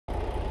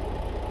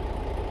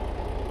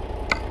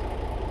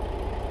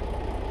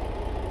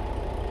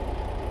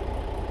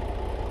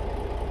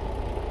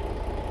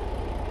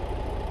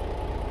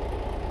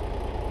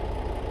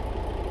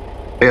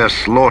Bear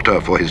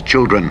slaughter for his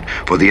children,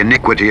 for the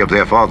iniquity of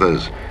their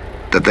fathers,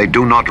 that they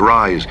do not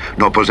rise,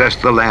 nor possess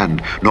the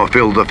land, nor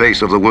fill the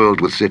face of the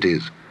world with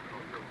cities.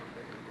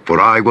 For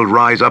I will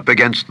rise up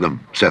against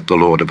them, saith the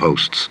Lord of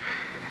hosts,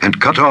 and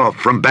cut off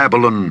from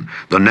Babylon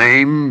the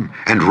name,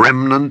 and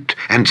remnant,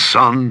 and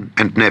son,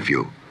 and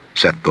nephew,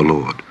 saith the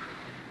Lord.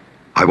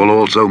 I will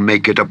also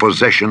make it a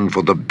possession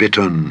for the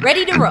bittern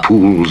and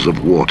pools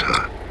of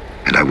water,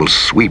 and I will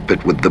sweep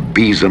it with the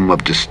besom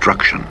of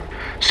destruction,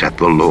 saith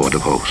the Lord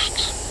of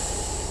hosts.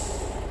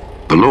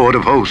 The Lord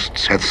of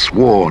hosts hath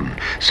sworn,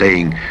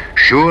 saying,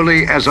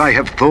 Surely as I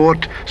have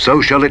thought,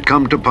 so shall it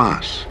come to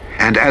pass,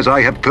 and as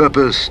I have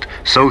purposed,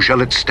 so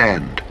shall it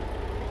stand,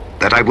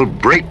 that I will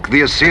break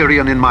the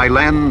Assyrian in my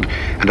land,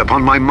 and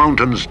upon my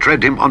mountains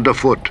tread him under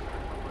foot.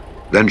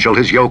 Then shall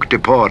his yoke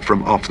depart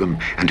from off them,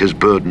 and his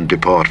burden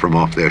depart from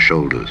off their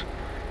shoulders.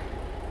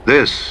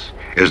 This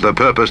is the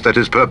purpose that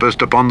is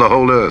purposed upon the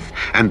whole earth,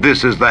 and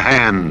this is the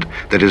hand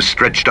that is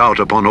stretched out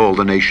upon all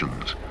the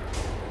nations.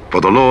 For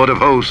the Lord of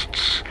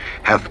hosts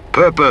hath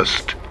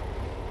purposed,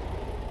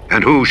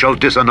 and who shall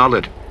disannul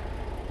it?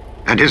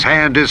 And his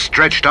hand is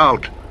stretched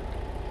out,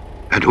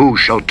 and who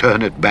shall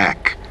turn it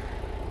back?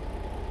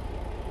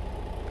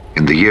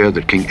 In the year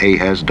that King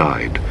Ahaz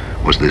died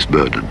was this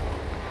burden.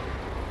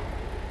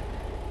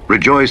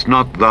 Rejoice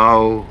not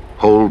thou,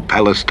 whole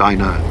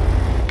Palestina,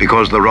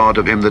 because the rod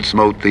of him that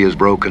smote thee is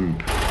broken.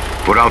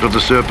 For out of the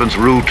serpent's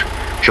root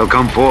shall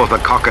come forth a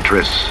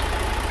cockatrice,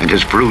 and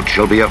his fruit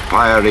shall be a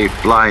fiery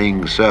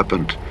flying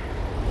serpent.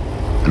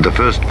 And the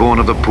firstborn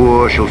of the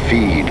poor shall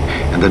feed,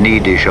 and the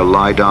needy shall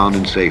lie down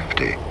in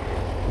safety.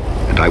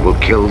 And I will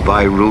kill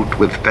thy root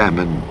with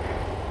famine,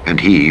 and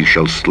he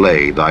shall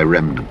slay thy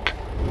remnant.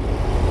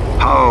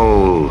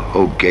 Howl,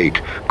 O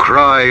gate,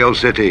 cry, O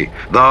city,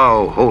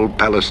 thou, whole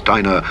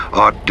Palestina,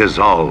 art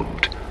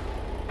dissolved.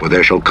 For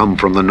there shall come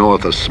from the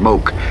north a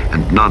smoke,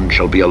 and none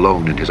shall be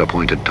alone in his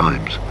appointed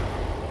times.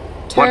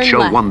 What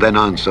shall one then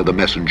answer the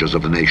messengers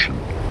of the nation?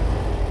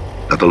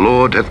 That the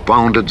Lord hath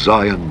founded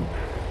Zion,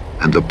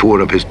 and the poor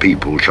of his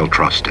people shall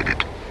trust in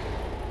it.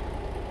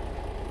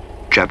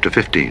 Chapter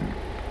 15.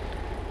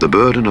 The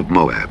burden of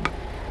Moab.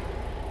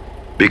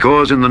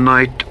 Because in the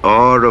night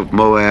Ar of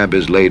Moab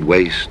is laid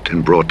waste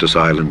and brought to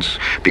silence,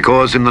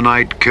 because in the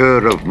night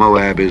Kir of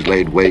Moab is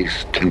laid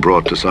waste and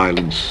brought to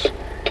silence,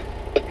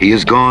 he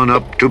is gone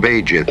up to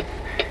Bajith,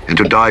 and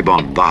to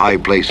Dibon, the high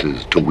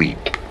places, to weep.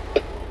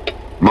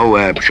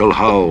 Moab shall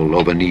howl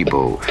over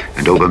Nebo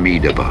and over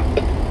Medeba.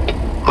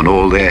 On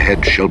all their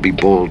heads shall be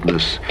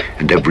baldness,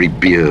 and every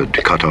beard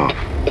cut off.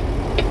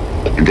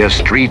 In their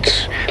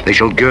streets they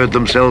shall gird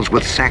themselves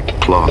with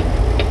sackcloth.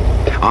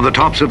 On the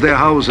tops of their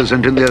houses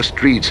and in their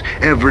streets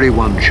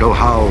everyone shall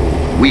howl,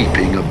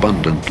 weeping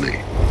abundantly.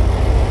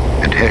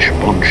 And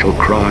Heshbon shall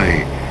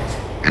cry,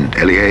 and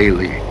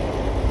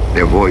Elealeh,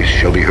 their voice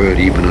shall be heard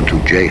even unto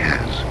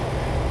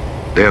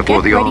Jahaz.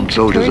 Therefore the armed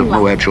soldiers of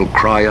Moab shall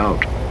cry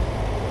out.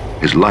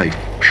 His life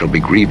shall be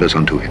grievous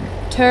unto him.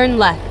 Turn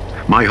left.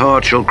 My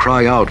heart shall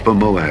cry out for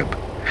Moab.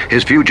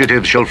 His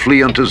fugitives shall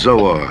flee unto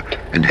Zoar,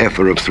 an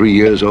heifer of 3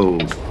 years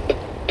old.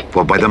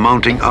 For by the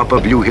mounting up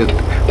of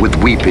Luhith, with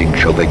weeping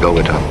shall they go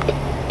it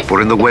up.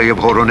 For in the way of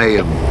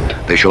Horonaim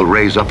they shall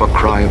raise up a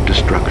cry of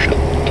destruction.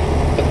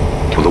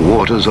 For the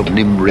waters of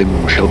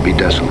Nimrim shall be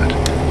desolate.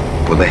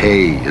 For the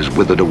hay is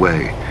withered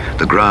away,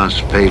 the grass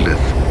faileth,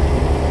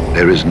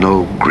 there is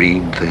no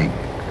green thing.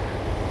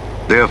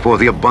 Therefore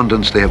the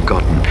abundance they have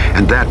gotten,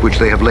 and that which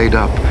they have laid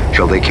up,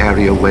 shall they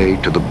carry away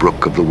to the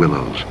brook of the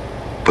willows.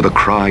 For the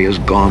cry is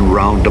gone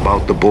round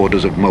about the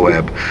borders of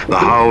Moab, the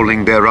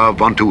howling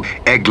thereof unto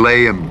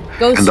Eglaim,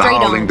 and the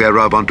howling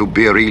thereof unto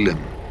Beer-elim.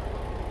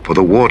 For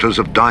the waters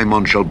of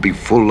Dimon shall be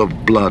full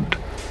of blood.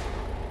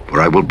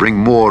 For I will bring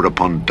more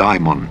upon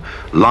Dimon,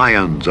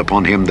 lions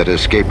upon him that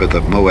escapeth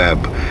of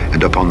Moab,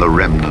 and upon the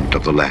remnant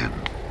of the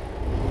land.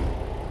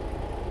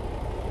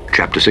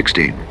 Chapter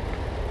 16.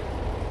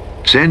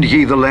 Send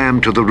ye the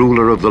lamb to the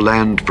ruler of the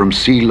land from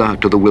Selah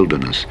to the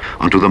wilderness,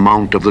 unto the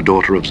mount of the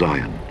daughter of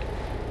Zion.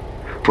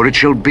 For it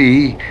shall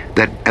be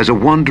that as a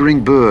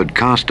wandering bird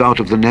cast out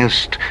of the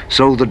nest,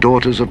 so the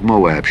daughters of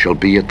Moab shall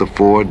be at the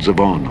fords of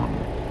Arnon.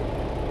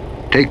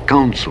 Take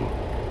counsel,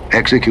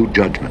 execute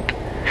judgment.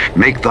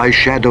 Make thy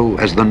shadow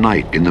as the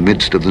night in the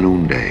midst of the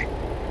noonday.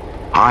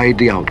 Hide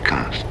the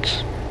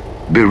outcasts.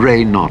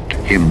 Bewray not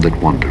him that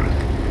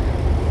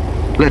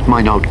wandereth. Let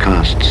mine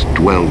outcasts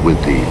dwell with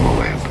thee,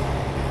 Moab.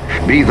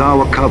 Be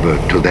thou a cover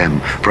to them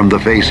from the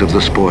face of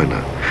the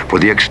spoiler, for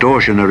the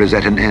extortioner is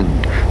at an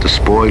end, the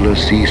spoiler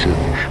ceaseth,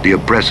 the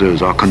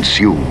oppressors are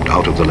consumed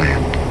out of the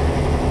land.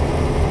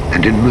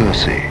 And in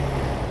mercy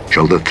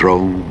shall the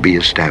throne be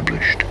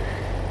established,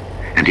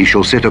 and he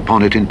shall sit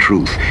upon it in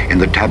truth in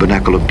the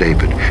tabernacle of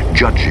David,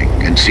 judging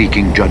and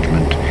seeking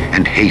judgment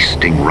and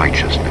hasting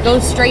righteousness. Go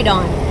straight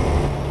on.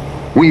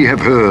 We have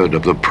heard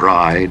of the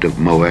pride of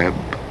Moab.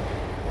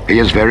 He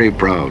is very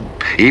proud,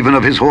 even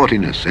of his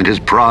haughtiness and his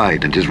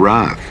pride and his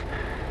wrath.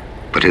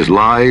 But his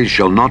lies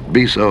shall not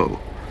be so.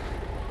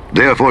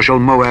 Therefore shall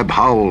Moab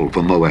howl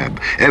for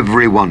Moab,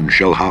 every one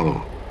shall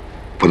howl.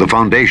 For the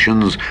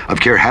foundations of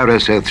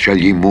Kir-Hareseth shall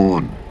ye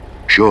mourn.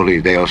 Surely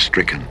they are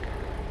stricken.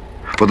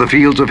 For the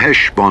fields of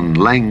Heshbon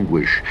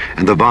languish,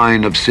 and the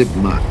vine of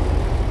Sibmah.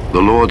 The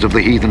lords of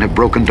the heathen have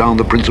broken down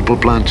the principal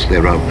plants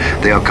thereof.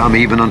 They are come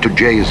even unto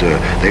Jazer.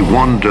 They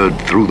wandered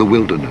through the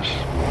wilderness.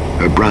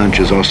 Her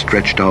branches are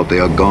stretched out. They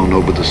are gone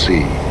over the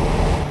sea.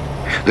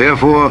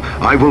 Therefore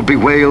I will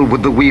bewail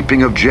with the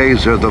weeping of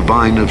Jazer, the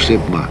vine of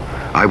Sibmah.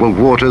 I will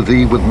water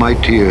thee with my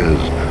tears,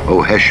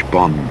 O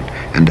Heshbon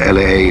and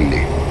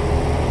Eleale.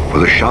 For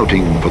the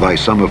shouting for thy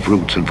summer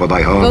fruits and for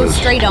thy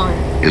harvest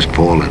is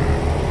fallen.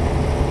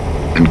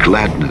 And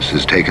gladness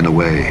is taken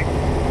away,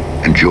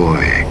 and joy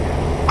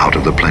out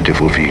of the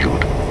plentiful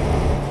field.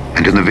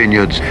 And in the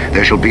vineyards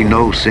there shall be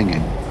no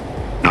singing,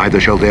 neither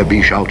shall there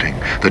be shouting.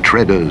 The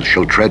treaders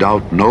shall tread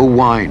out no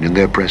wine in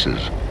their presses.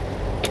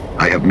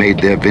 I have made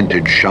their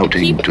vintage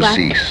shouting to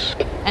cease.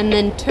 And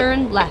then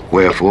turn left.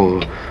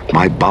 Wherefore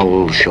my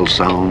bowels shall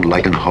sound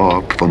like an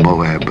harp for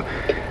Moab,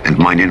 and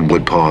mine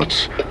inward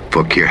parts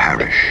for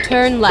Kir-Haresh.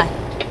 Turn left.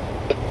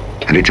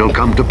 And it shall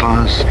come to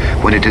pass,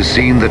 when it is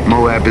seen that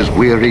Moab is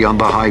weary on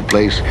the high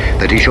place,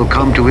 that he shall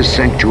come to his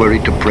sanctuary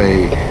to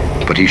pray,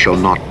 but he shall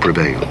not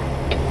prevail.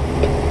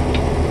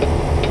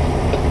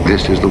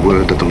 This is the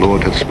word that the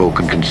Lord hath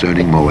spoken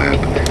concerning Moab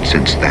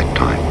since that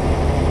time.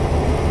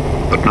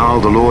 But now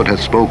the Lord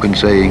hath spoken,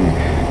 saying,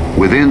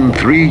 within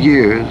 3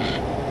 years,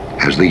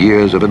 as the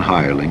years of an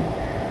hireling,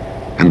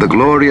 and the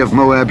glory of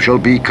Moab shall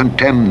be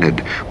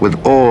contemned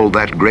with all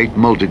that great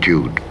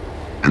multitude,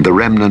 and the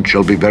remnant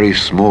shall be very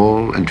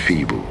small and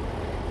feeble.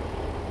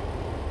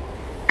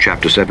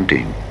 Chapter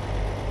 17.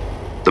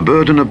 The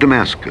burden of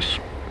Damascus.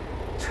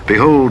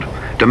 Behold,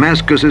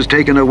 Damascus is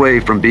taken away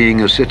from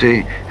being a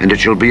city, and it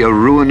shall be a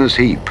ruinous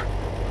heap.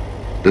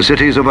 The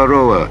cities of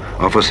Aroah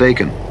are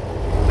forsaken.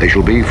 They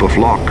shall be for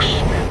flocks,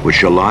 which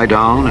shall lie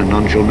down, and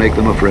none shall make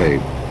them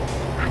afraid.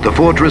 The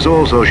fortress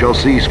also shall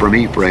cease from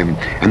Ephraim,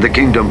 and the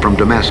kingdom from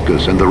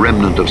Damascus, and the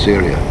remnant of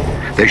Syria.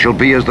 They shall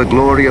be as the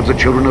glory of the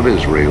children of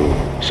Israel,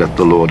 saith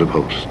the Lord of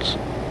hosts.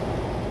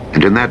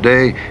 And in that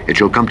day it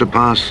shall come to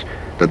pass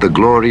that the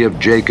glory of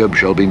Jacob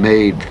shall be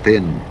made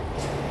thin,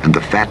 and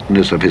the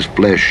fatness of his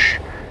flesh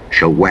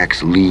shall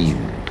wax lean.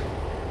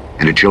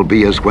 And it shall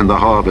be as when the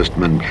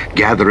husbandman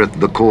gathereth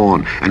the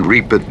corn, and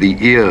reapeth the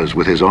ears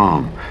with his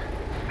arm.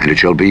 And it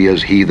shall be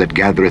as he that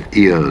gathereth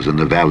ears in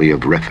the valley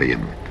of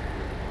Rephaim.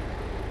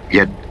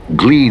 Yet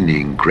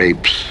gleaning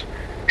grapes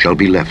shall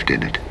be left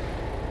in it,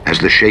 as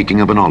the shaking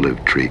of an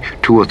olive tree,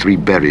 2 or 3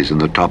 berries in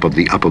the top of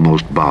the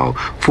uppermost bough,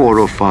 4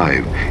 or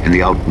 5 in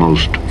the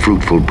outmost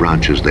fruitful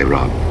branches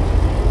thereof,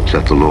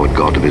 saith the Lord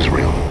God of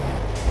Israel.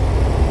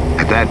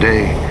 At that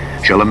day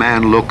shall a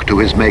man look to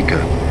his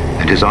Maker,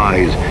 and his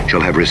eyes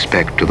shall have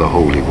respect to the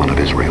Holy One of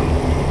Israel.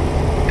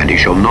 And he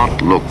shall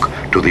not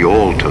look to the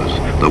altars,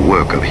 the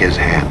work of his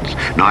hands,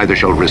 neither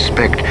shall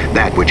respect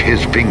that which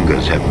his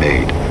fingers have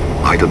made,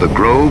 either the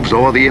groves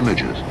or the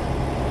images.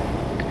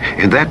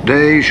 In that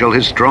day shall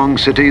his strong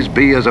cities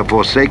be as a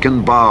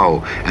forsaken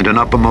bough, and an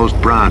uppermost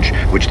branch,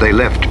 which they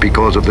left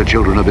because of the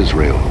children of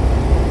Israel.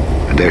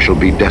 And there shall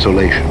be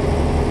desolation.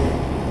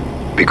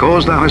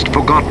 Because thou hast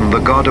forgotten the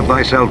God of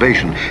thy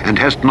salvation, and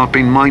hast not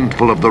been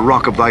mindful of the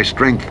rock of thy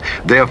strength,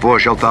 therefore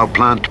shalt thou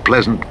plant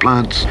pleasant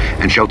plants,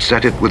 and shalt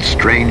set it with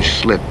strange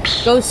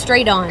slips. Go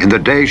straight on. In the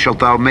day shalt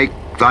thou make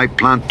thy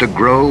plant to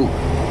grow,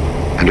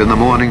 and in the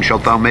morning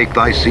shalt thou make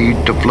thy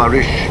seed to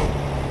flourish.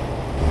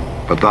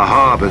 But the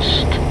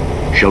harvest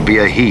shall be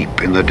a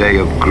heap in the day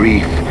of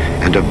grief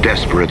and of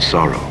desperate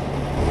sorrow.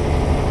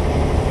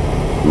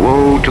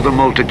 Woe to the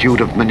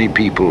multitude of many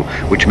people,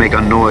 which make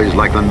a noise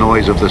like the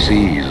noise of the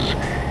seas,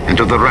 and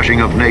to the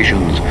rushing of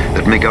nations,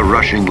 that make a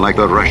rushing like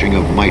the rushing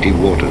of mighty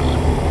waters.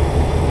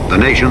 The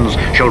nations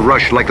shall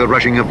rush like the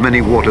rushing of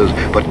many waters,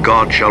 but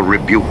God shall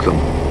rebuke them.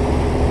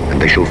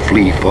 And they shall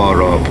flee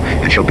far off,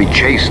 and shall be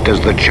chased as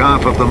the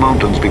chaff of the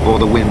mountains before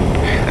the wind,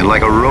 and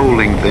like a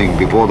rolling thing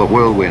before the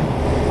whirlwind.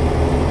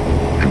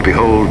 And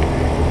behold,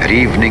 at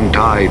evening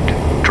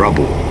tide,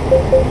 trouble,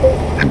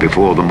 and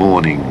before the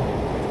morning,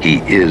 he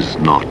is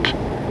not.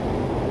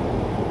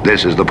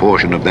 This is the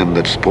portion of them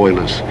that spoil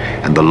us,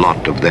 and the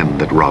lot of them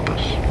that rob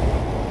us.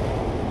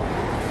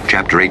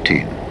 Chapter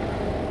 18.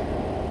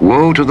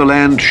 Woe to the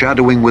land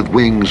shadowing with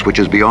wings, which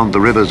is beyond the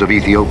rivers of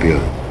Ethiopia,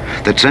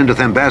 that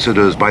sendeth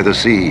ambassadors by the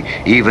sea,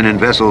 even in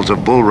vessels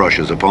of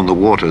bulrushes upon the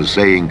waters,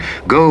 saying,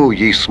 Go,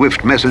 ye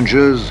swift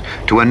messengers,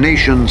 to a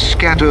nation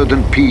scattered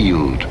and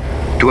peeled,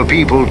 to a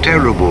people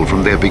terrible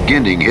from their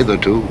beginning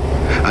hitherto,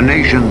 a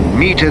nation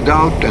meted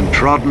out and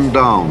trodden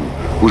down,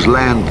 whose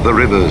land the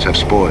rivers have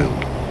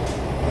spoiled.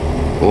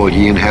 All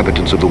ye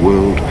inhabitants of the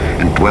world,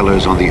 and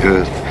dwellers on the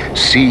earth,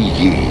 see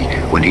ye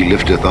when he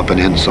lifteth up an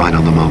ensign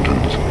on the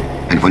mountains,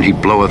 and when he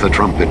bloweth a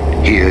trumpet,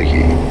 hear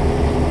ye.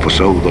 For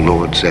so the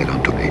Lord said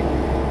unto me,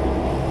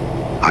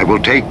 I will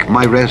take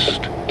my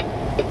rest,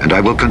 and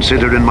I will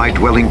consider in my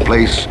dwelling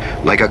place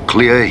like a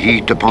clear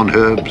heat upon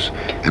herbs,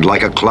 and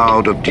like a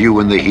cloud of dew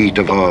in the heat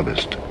of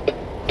harvest.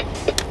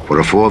 For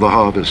afore the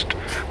harvest,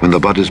 when the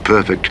bud is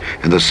perfect,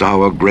 and the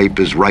sour grape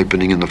is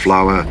ripening in the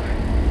flower,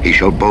 He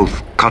shall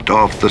both cut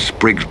off the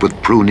sprigs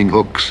with pruning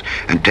hooks,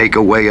 and take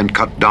away and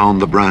cut down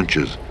the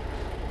branches.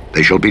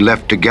 They shall be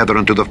left together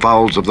unto the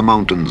fowls of the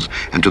mountains,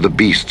 and to the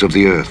beasts of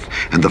the earth,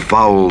 and the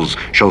fowls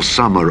shall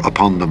summer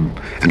upon them,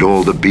 and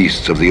all the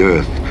beasts of the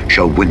earth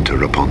shall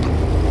winter upon them.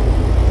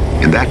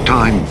 In that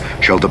time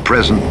shall the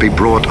present be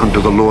brought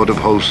unto the Lord of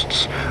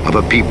hosts, of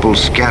a people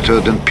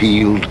scattered and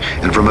peeled,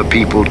 and from a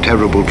people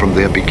terrible from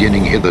their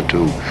beginning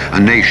hitherto, a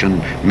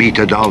nation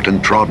meted out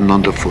and trodden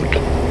under foot,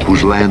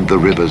 whose land the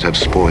rivers have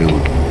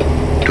spoiled,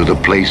 to the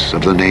place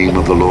of the name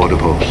of the Lord of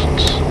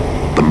hosts,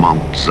 the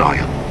Mount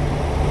Zion.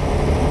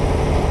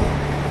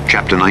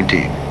 Chapter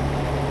 19.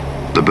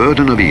 The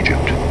burden of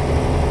Egypt.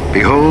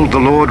 Behold, the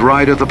Lord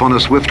rideth upon a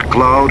swift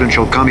cloud, and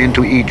shall come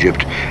into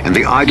Egypt, and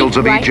the idols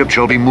of Egypt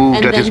shall be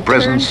moved at his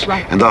presence,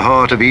 and the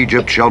heart of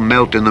Egypt shall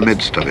melt in the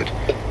midst of it.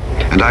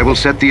 And I will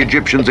set the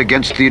Egyptians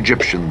against the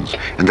Egyptians,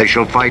 and they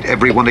shall fight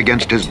every one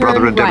against his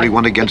brother, and every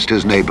one against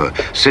his neighbor,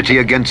 city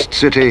against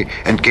city,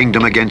 and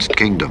kingdom against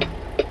kingdom.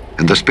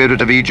 And the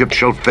spirit of Egypt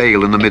shall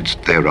fail in the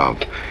midst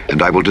thereof,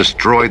 and I will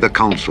destroy the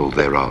counsel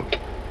thereof.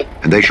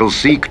 And they shall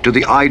seek to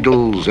the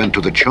idols, and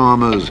to the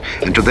charmers,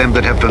 and to them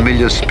that have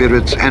familiar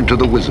spirits, and to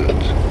the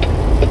wizards.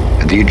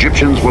 And the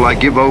Egyptians will I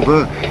give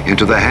over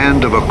into the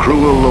hand of a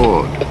cruel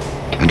lord,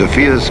 and a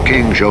fierce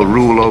king shall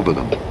rule over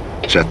them,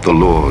 saith the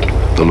Lord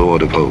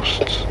of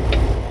hosts.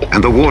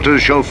 And the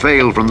waters shall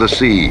fail from the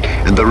sea,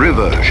 and the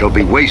river shall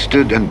be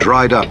wasted and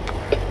dried up,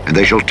 and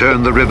they shall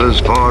turn the rivers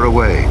far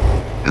away,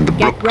 and the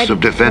brooks of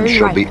defense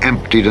shall be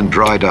emptied and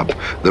dried up,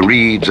 the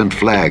reeds and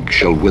flags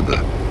shall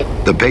wither.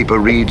 The paper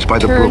reeds by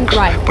the brooks,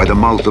 by the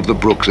mouth of the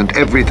brooks, and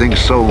everything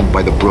sown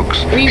by the brooks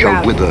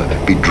shall wither,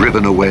 be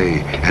driven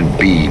away, and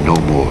be no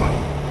more.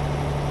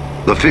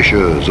 The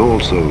fishers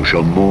also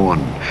shall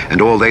mourn,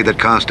 and all they that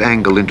cast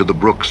angle into the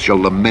brooks shall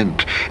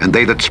lament, and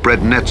they that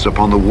spread nets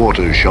upon the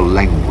waters shall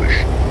languish.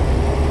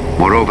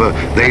 Moreover,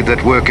 they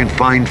that work in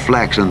fine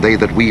flax, and they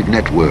that weave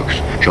networks,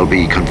 shall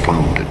be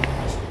confounded.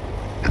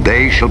 And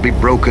they shall be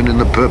broken in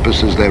the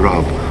purposes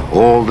thereof,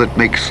 all that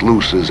make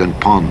sluices and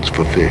ponds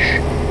for fish.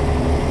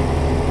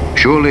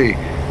 Surely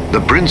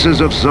the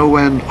princes of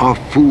Zoan are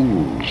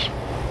fools.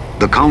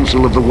 The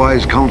counsel of the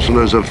wise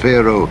counselors of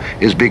Pharaoh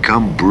is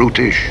become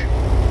brutish.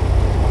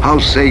 How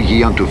say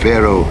ye unto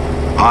Pharaoh,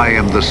 I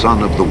am the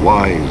son of the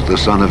wise, the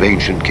son of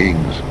ancient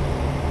kings?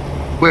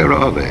 Where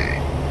are they?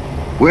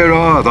 Where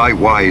are thy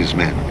wise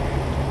men?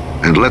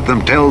 And let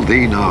them tell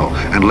thee now,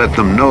 and let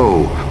them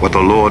know what the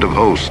Lord of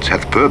hosts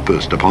hath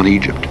purposed upon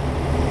Egypt.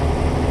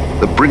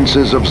 The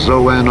princes of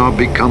Zoan are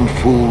become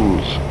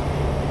fools.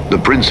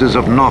 The princes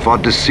of Noph are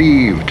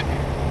deceived.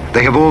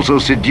 They have also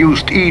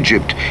seduced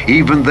Egypt,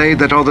 even they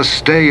that are the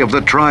stay of the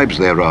tribes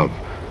thereof.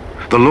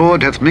 The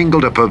Lord hath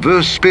mingled a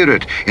perverse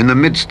spirit in the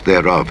midst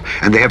thereof,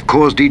 and they have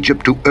caused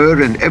Egypt to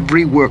err in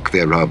every work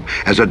thereof,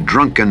 as a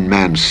drunken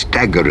man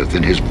staggereth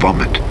in his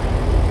vomit.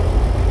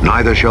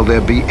 Neither shall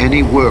there be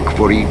any work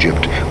for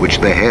Egypt, which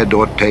the head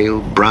or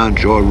tail,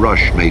 branch or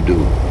rush may do.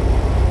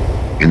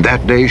 In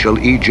that day shall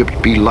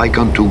Egypt be like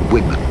unto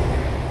women,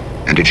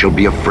 and it shall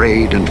be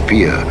afraid and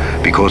fear,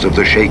 because of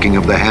the shaking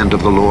of the hand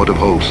of the Lord of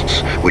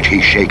hosts, which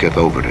he shaketh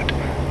over it.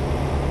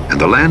 And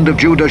the land of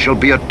Judah shall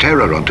be a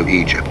terror unto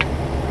Egypt.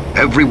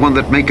 Every one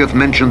that maketh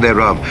mention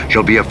thereof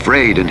shall be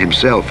afraid in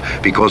himself,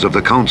 because of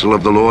the counsel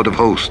of the Lord of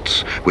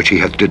hosts, which he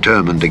hath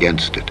determined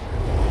against it.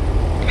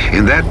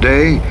 In that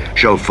day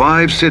shall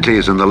 5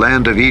 cities in the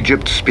land of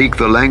Egypt speak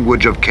the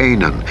language of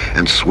Canaan,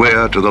 and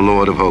swear to the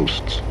Lord of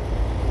hosts.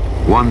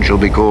 One shall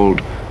be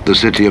called the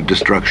City of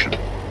Destruction.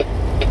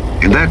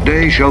 In that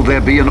day shall there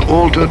be an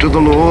altar to the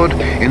Lord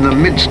in the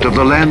midst of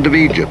the land of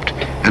Egypt,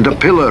 and a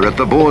pillar at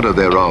the border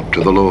thereof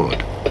to the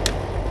Lord.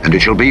 And it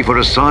shall be for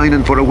a sign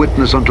and for a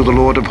witness unto the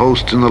Lord of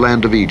hosts in the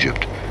land of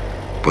Egypt.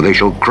 For they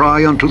shall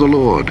cry unto the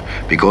Lord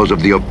because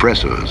of the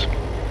oppressors,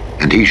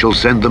 and he shall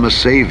send them a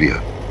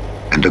Savior,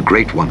 and a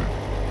great one,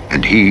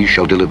 and he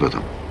shall deliver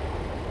them.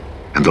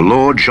 And the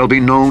Lord shall be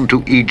known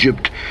to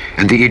Egypt,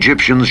 and the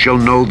Egyptians shall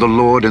know the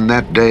Lord in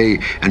that day,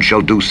 and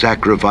shall do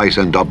sacrifice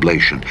and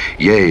oblation.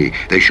 Yea,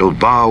 they shall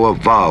vow a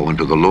vow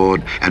unto the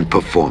Lord, and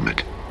perform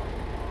it.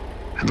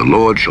 And the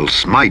Lord shall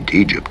smite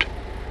Egypt.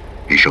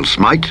 He shall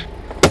smite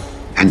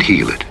and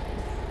heal it.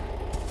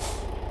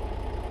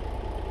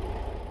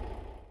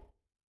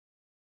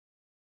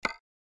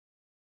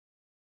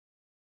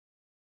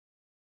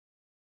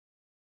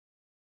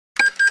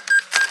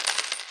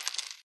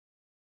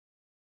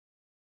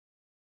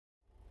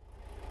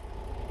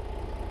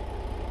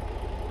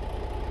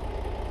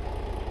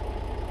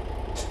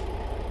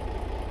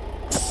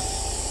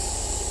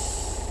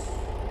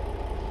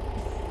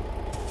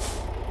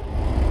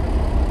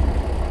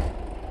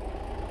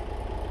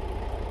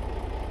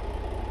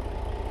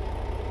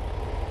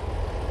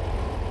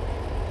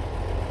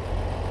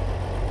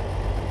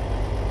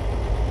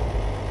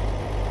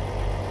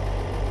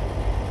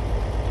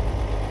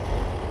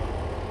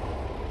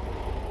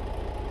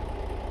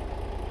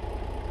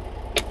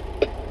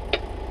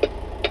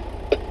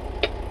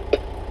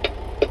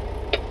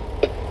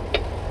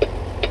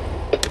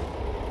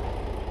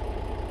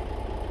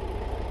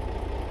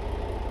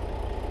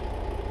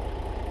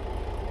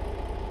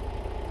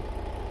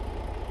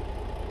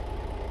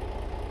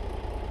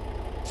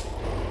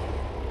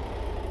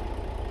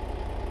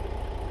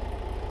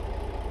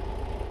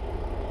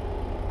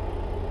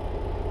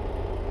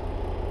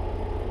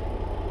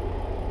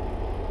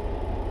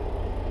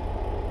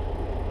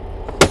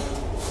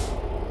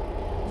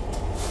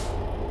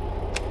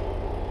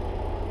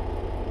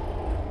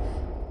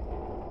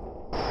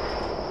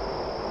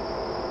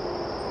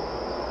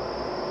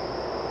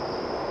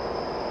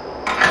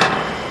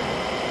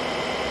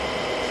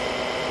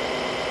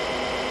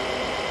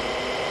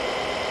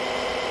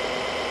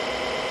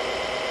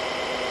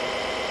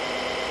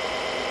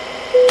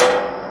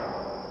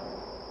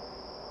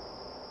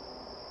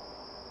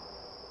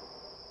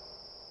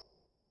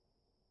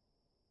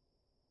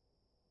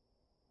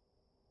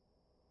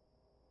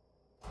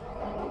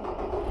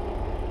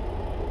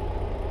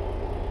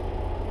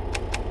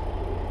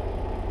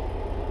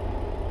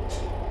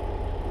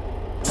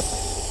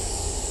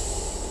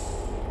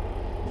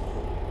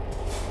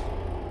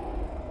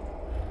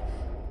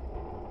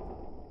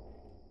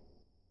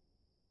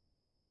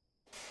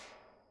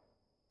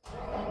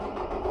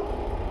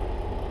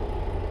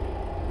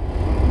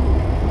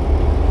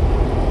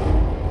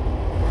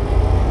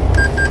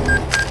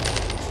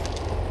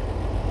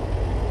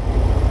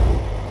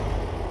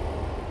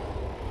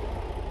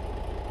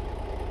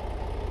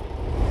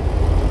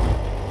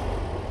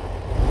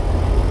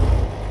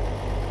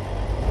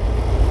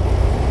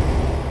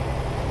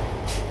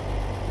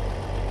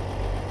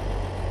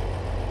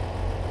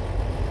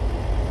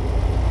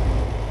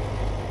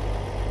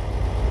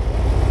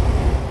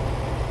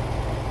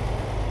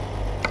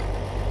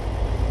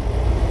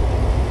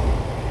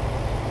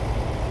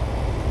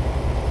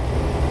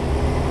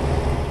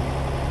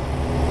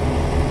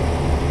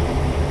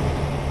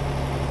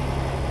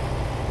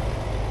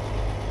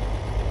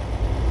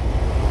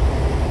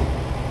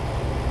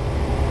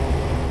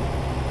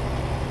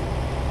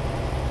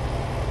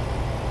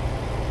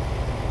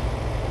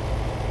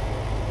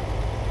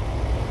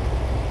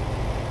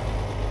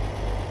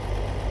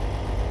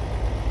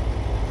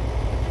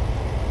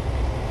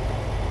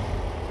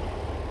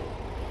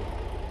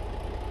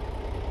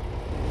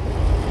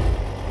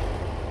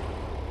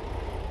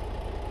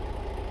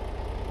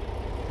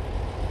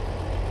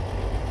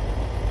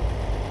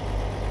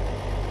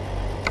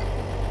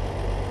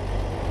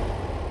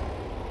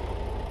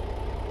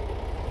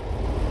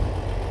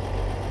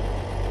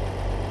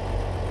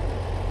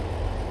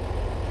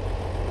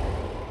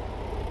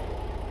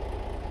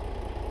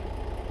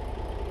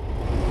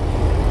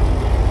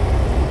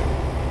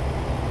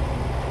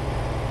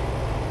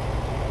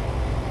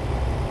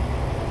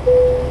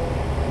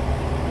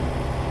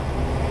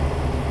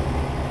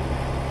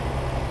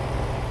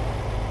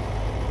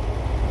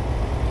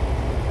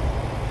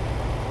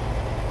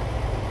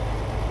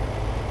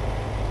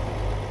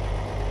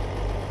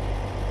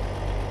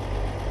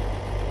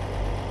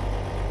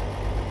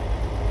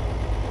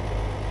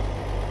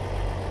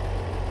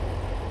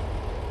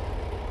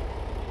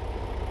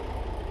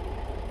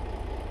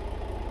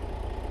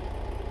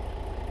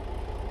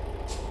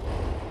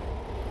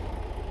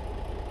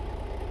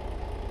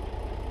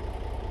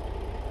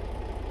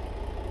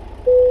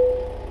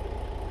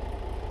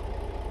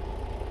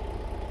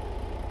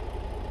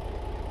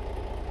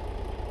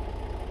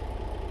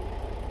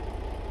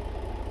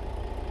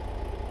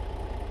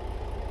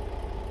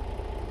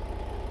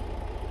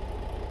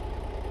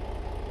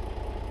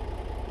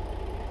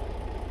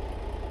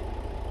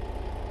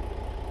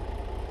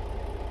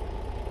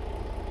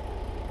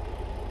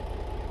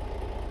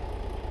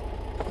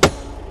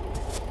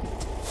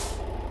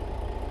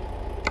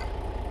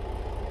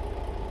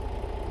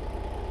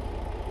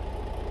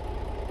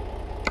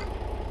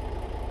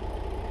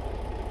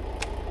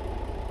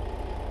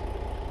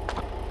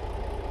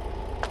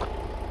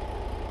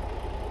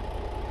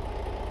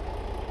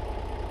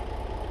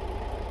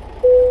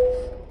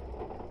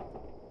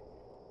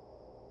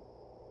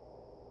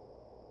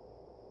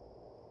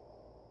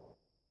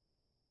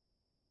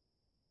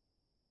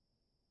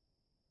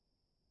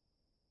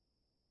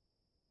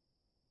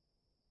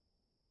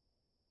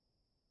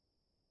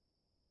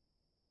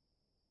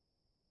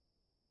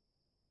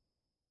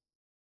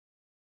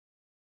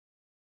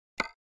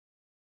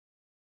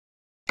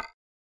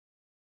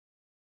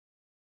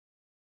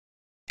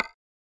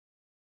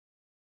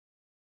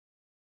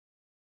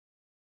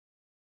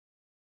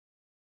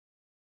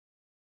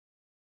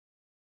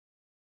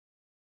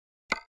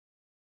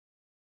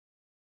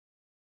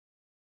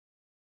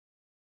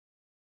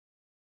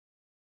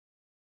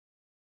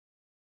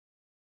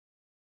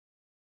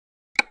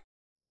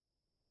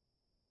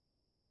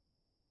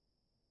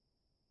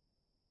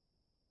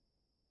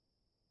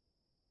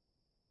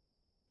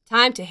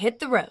 Time to hit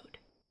the road.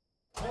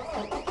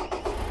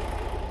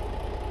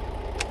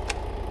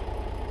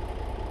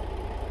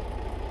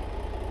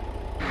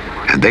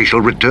 And they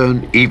shall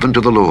return even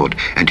to the Lord,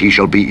 and he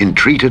shall be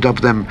entreated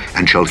of them,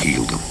 and shall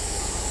heal them.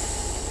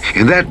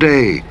 In that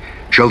day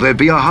shall there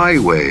be a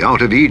highway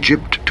out of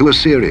Egypt to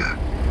Assyria.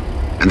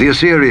 And the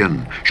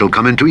Assyrian shall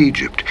come into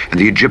Egypt,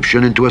 and the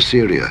Egyptian into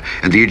Assyria,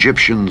 and the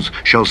Egyptians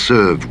shall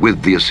serve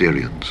with the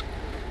Assyrians.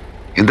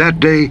 In that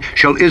day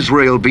shall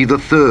Israel be the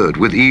third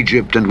with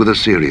Egypt and with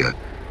Assyria,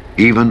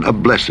 even a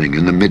blessing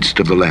in the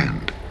midst of the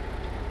land,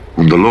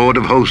 whom the Lord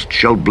of hosts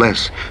shall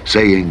bless,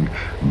 saying,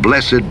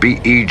 Blessed be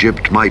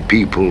Egypt, my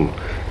people,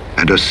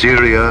 and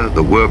Assyria,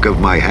 the work of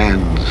my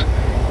hands,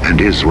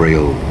 and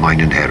Israel, mine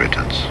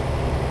inheritance.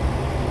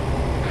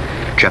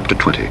 Chapter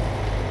 20.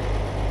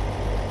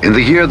 In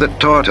the year that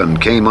Tartan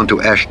came unto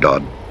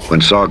Ashdod,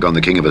 when Sargon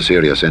the king of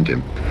Assyria sent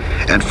him,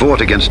 and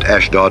fought against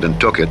Ashdod and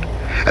took it,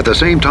 at the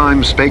same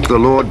time spake the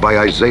Lord by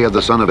Isaiah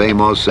the son of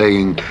Amoz,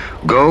 saying,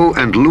 Go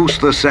and loose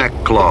the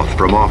sackcloth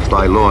from off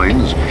thy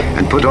loins,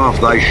 and put off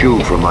thy shoe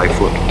from thy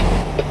foot.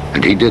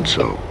 And he did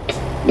so,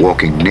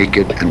 walking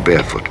naked and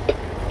barefoot.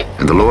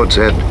 And the Lord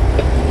said,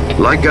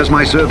 Like as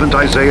my servant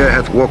Isaiah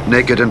hath walked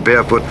naked and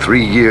barefoot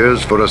 3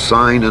 years for a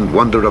sign and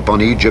wonder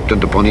upon Egypt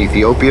and upon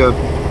Ethiopia,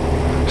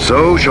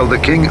 so shall the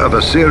king of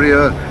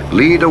Assyria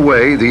lead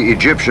away the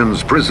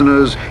Egyptians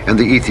prisoners and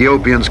the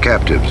Ethiopians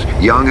captives,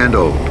 young and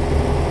old,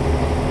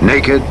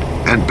 naked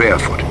and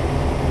barefoot,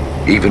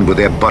 even with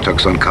their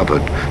buttocks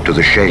uncovered, to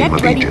the shame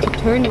of Egypt. Get ready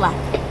to turn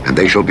left. And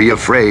they shall be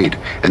afraid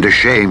and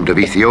ashamed of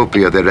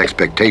Ethiopia their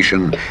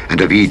expectation,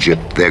 and of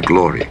Egypt their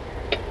glory.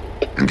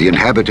 And the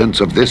inhabitants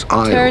of this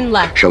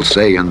isle shall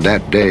say in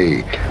that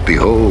day,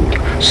 Behold,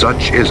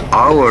 such is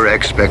our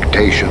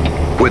expectation,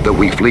 whither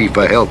we flee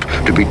for help,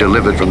 to be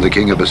delivered from the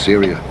king of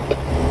Assyria.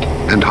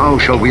 And how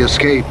shall we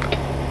escape?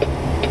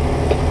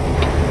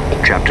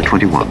 Chapter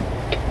 21.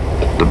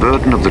 The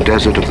burden of the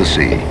desert of the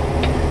sea.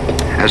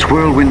 As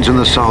whirlwinds in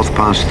the south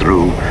pass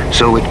through,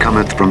 so it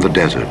cometh from the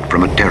desert,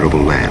 from a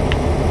terrible land.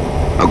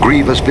 A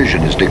grievous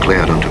vision is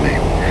declared unto me.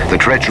 The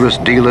treacherous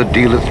dealer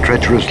dealeth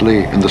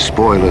treacherously, and the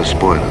spoiler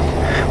spoileth.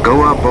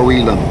 Go up, O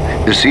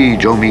Elam,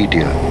 besiege, O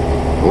Media.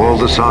 All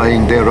the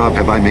sighing thereof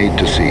have I made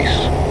to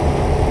cease.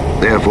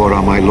 Therefore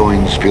are my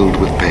loins filled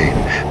with pain.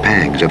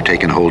 Pangs have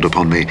taken hold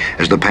upon me,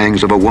 as the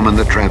pangs of a woman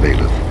that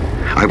travaileth.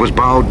 I was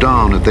bowed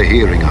down at the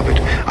hearing of it.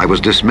 I was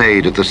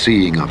dismayed at the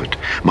seeing of it.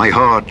 My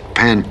heart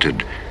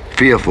panted.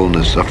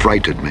 Fearfulness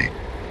affrighted me.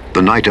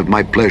 The night of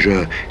my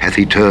pleasure hath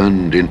he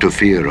turned into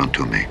fear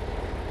unto me.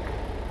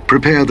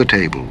 Prepare the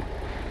table.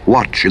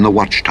 Watch in the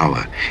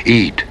watchtower.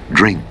 Eat,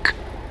 drink.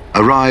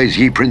 Arise,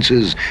 ye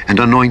princes, and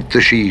anoint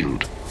the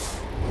shield.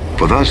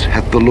 For thus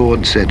hath the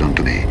Lord said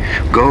unto me,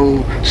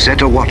 Go,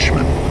 set a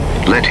watchman,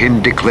 let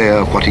him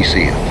declare what he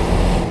seeth.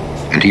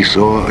 And he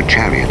saw a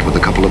chariot with a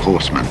couple of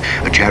horsemen,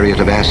 a chariot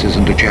of asses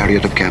and a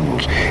chariot of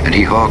camels. And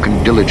he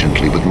hearkened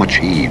diligently with much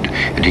heed.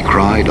 And he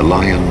cried, a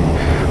lion,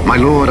 My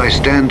Lord, I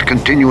stand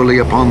continually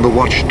upon the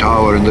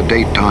watchtower in the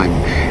daytime,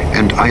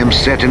 and I am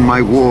set in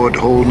my ward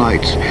whole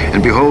nights.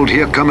 And behold,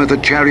 here cometh a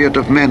chariot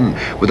of men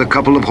with a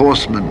couple of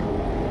horsemen.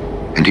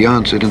 And he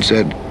answered and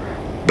said,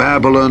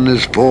 Babylon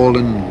is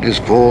fallen,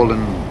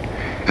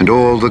 and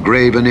all the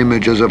graven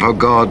images of her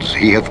gods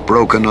he hath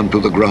broken unto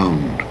the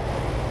ground.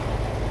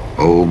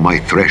 O my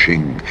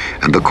threshing,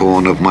 and the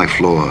corn of my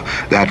floor,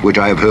 that which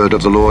I have heard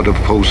of the Lord of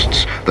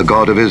hosts, the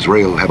God of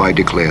Israel, have I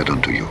declared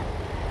unto you.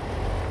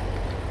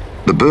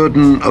 The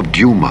burden of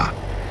Duma.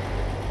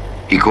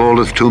 He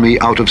calleth to me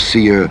out of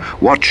Seir,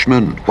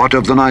 Watchman, what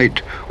of the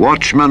night?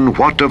 Watchman,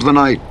 what of the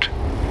night?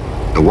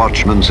 The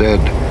watchman said,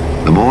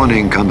 The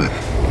morning cometh,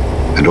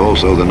 and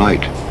also the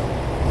night.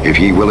 If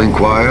ye will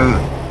inquire,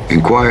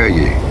 inquire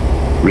ye.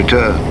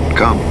 Return,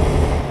 come.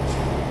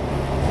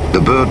 The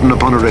burden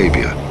upon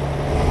Arabia.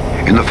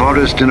 In the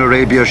forest in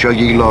Arabia shall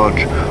ye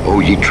lodge, O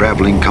ye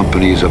traveling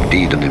companies of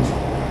Dedanim.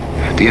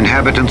 The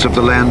inhabitants of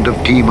the land of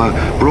Tema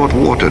brought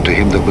water to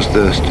him that was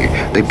thirsty.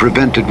 They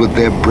prevented with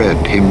their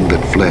bread him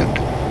that fled.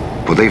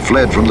 For they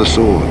fled from the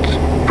swords,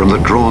 from the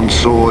drawn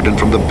sword, and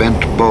from the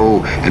bent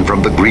bow, and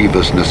from the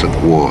grievousness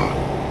of war.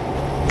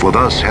 For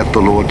thus hath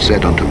the Lord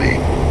said unto me,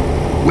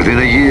 Within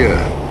a year,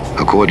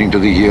 according to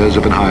the years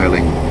of an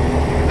hireling,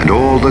 and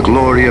all the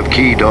glory of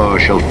Kedar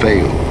shall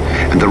fail,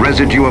 and the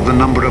residue of the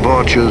number of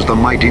archers, the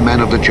mighty men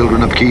of the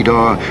children of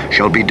Kedar,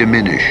 shall be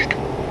diminished,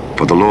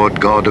 for the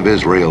Lord God of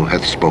Israel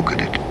hath spoken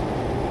it.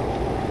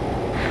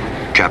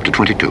 Chapter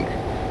 22.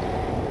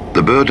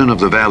 The burden of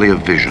the valley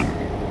of vision.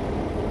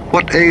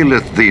 What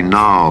aileth thee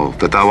now,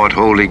 that thou art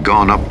wholly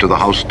gone up to the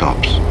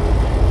housetops?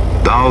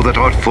 Thou that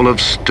art full of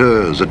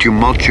stirs, a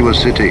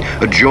tumultuous city,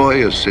 a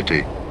joyous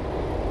city.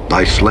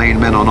 Thy slain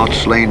men are not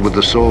slain with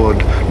the sword,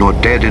 nor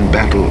dead in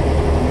battle.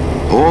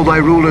 All thy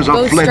rulers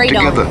are fled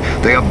together.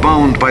 They are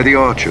bound by the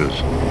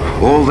archers.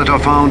 All that are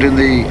found in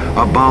thee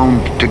are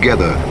bound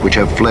together, which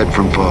have fled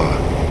from far.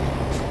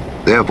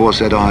 Therefore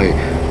said I,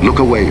 Look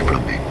away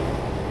from me.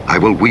 I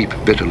will weep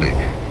bitterly.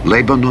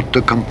 Labor not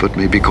to comfort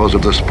me because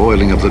of the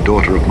spoiling of the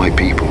daughter of my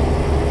people.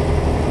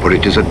 For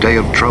it is a day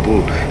of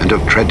trouble, and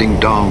of treading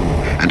down,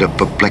 and of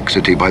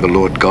perplexity by the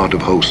Lord God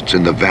of hosts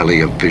in the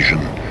valley of vision,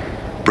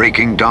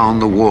 breaking down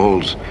the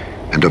walls,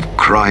 and of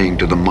crying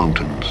to the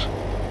mountains.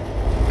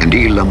 And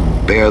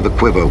Elam bare the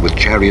quiver with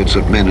chariots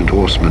of men and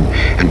horsemen,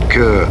 and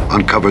Kir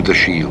uncovered the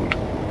shield.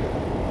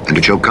 And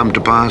it shall come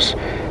to pass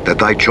that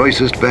thy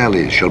choicest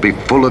valleys shall be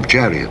full of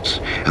chariots,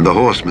 and the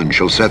horsemen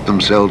shall set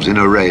themselves in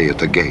array at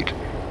the gate.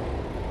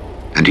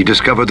 And he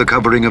discovered the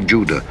covering of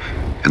Judah,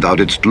 and thou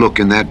didst look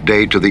in that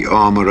day to the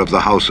armor of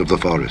the house of the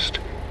forest.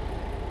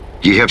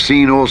 Ye have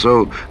seen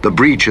also the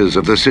breaches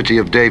of the city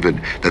of David,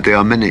 that they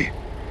are many,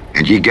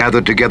 and ye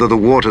gathered together the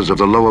waters of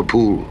the lower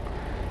pool.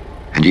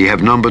 And ye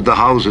have numbered the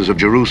houses of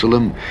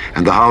Jerusalem,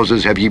 and the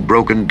houses have ye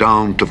broken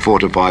down to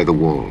fortify the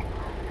wall.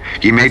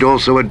 Ye made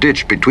also a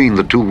ditch between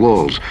the two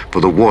walls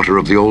for the water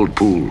of the old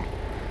pool.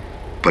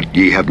 But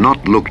ye have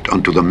not looked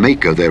unto the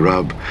maker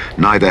thereof,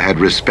 neither had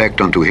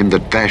respect unto him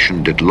that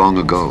fashioned it long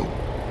ago.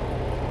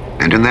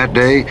 And in that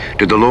day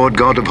did the Lord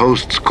God of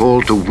hosts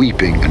call to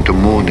weeping, and to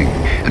mourning,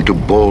 and to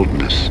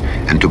baldness,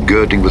 and to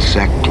girding with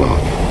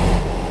sackcloth.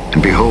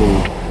 And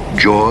behold,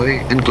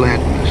 joy and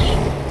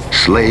gladness,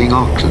 slaying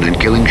oxen and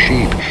killing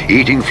sheep,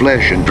 eating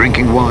flesh and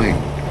drinking wine.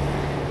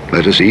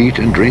 Let us eat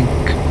and drink,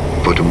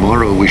 for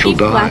tomorrow we shall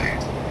die.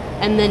 Left,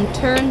 and then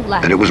turn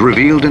left. And it was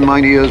revealed in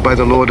mine ears by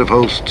the Lord of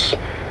hosts,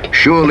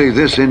 surely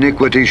this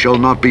iniquity shall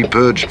not be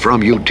purged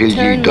from you till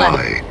ye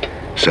die,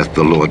 saith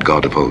the Lord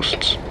God of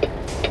hosts.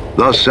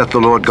 Thus saith the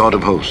Lord God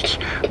of hosts,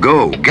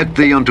 Go, get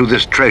thee unto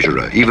this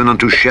treasurer, even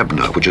unto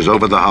Shebna, which is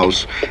over the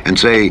house, and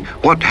say,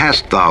 What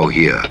hast thou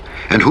here?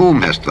 And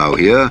whom hast thou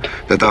here,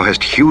 that thou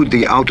hast hewed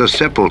the outer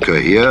sepulchre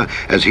here,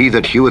 as he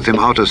that heweth him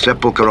outer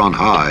sepulchre on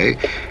high,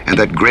 and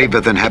that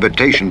graveth an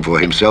habitation for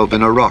himself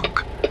in a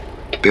rock?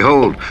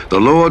 Behold, the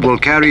Lord will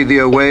carry thee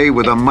away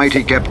with a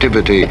mighty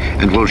captivity,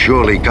 and will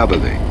surely cover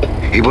thee.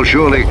 He will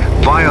surely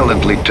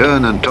violently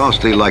turn and toss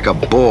thee like a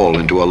ball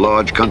into a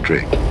large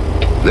country.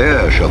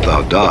 There shalt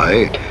thou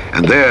die,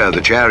 and there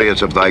the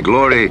chariots of thy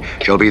glory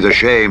shall be the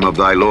shame of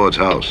thy Lord's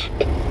house.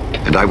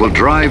 And I will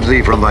drive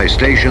thee from thy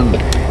station,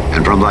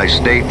 and from thy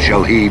state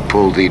shall he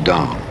pull thee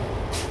down.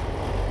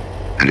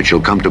 And it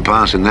shall come to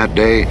pass in that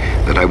day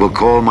that I will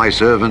call my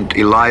servant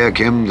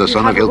Eliakim the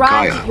son of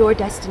Hilkiah, your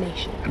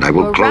destination. and I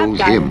will clothe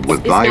him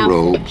with thy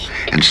robe,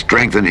 and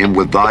strengthen him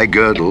with thy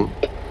girdle,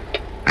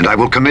 and I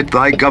will commit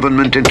thy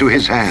government into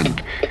his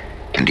hand,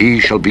 and he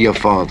shall be a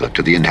father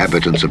to the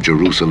inhabitants of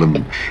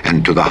Jerusalem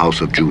and to the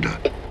house of Judah.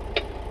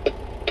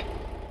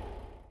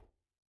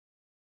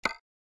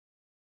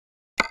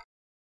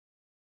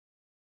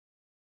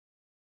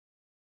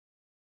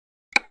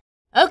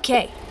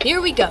 Okay,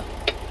 here we go.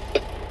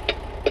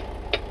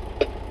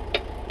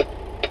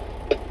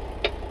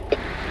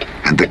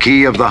 And the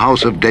key of the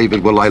house of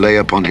David will I lay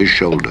upon his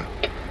shoulder.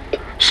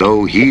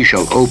 So he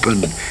shall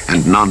open,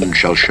 and none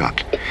shall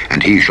shut,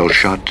 and he shall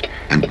shut,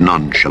 and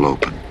none shall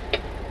open.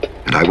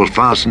 And I will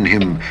fasten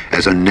him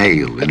as a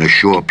nail in a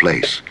sure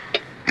place,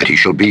 and he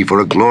shall be for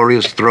a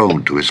glorious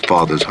throne to his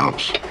father's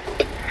house.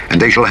 And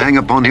they shall hang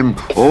upon him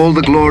all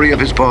the glory of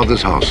his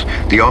father's house,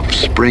 the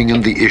offspring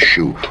and the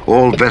issue,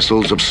 all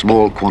vessels of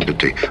small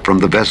quantity, from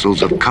the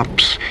vessels of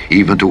cups,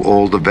 even to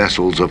all the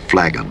vessels of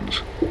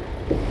flagons.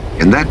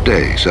 In that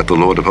day, saith the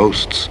Lord of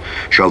hosts,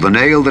 shall the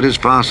nail that is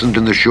fastened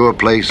in the sure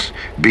place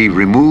be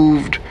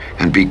removed,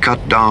 and be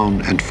cut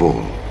down and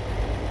fall.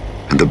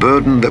 And the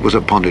burden that was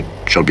upon it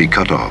shall be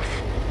cut off,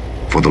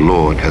 for the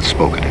Lord hath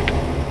spoken it.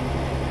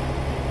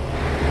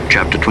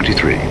 Chapter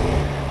 23.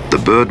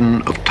 The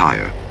burden of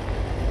Tyre.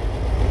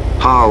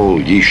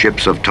 Howl, ye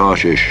ships of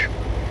Tarshish,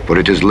 for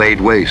it is laid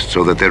waste,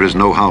 so that there is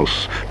no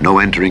house, no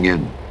entering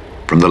in.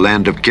 From the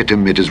land of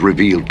Kittim it is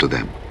revealed to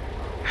them.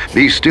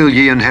 Be still,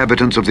 ye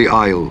inhabitants of the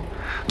isle,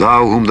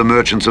 thou whom the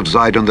merchants of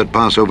Zidon that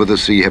pass over the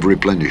sea have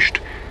replenished.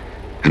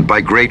 And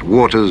by great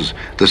waters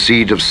the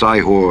seed of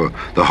Sihor,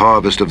 the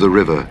harvest of the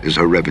river, is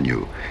her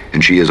revenue,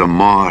 and she is a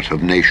mart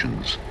of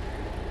nations.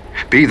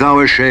 Be thou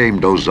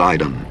ashamed, O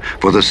Zidon,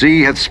 for the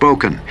sea hath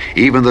spoken,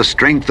 even the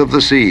strength of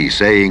the sea,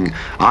 saying,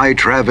 I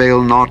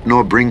travail not,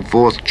 nor bring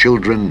forth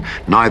children,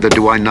 neither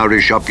do I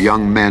nourish up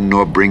young men,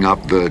 nor bring up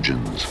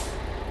virgins.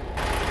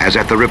 As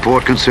at the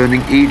report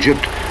concerning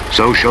Egypt,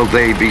 so shall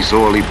they be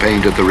sorely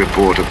pained at the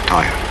report of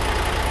Tyre.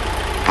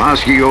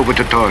 Pass ye over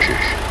to Tarshish.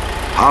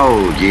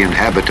 Howl, ye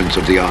inhabitants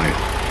of the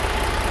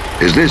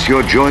isle. Is this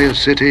your joyous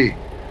city,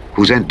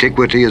 whose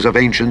antiquity is of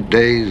ancient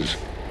days?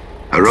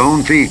 Her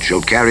own feet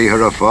shall carry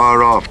her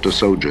afar off to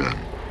sojourn.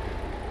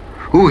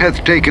 Who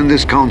hath taken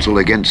this counsel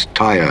against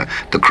Tyre,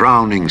 the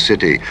crowning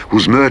city,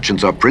 whose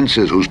merchants are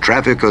princes, whose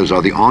traffickers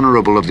are the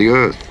honorable of the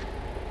earth?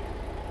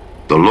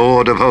 The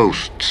Lord of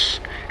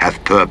hosts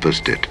hath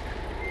purposed it,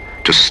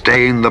 to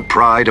stain the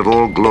pride of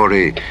all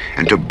glory,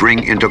 and to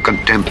bring into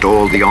contempt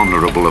all the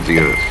honorable of the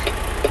earth.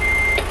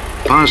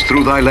 Pass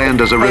through thy land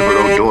as a river,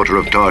 O daughter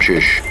of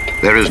Tarshish.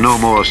 There is no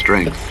more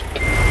strength.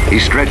 He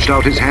stretched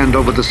out his hand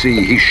over the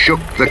sea. He shook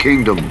the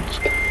kingdoms.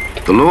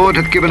 The Lord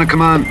hath given a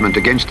commandment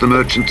against the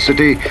merchant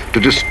city to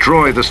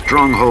destroy the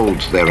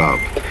strongholds thereof.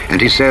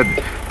 And he said,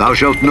 Thou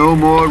shalt no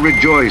more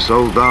rejoice,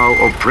 O thou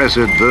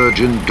oppressed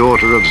virgin,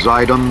 daughter of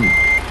Zidon.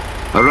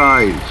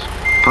 Arise,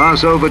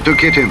 pass over to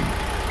Kittim.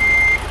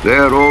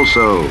 There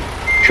also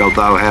shalt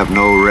thou have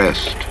no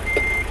rest.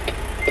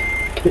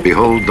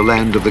 Behold the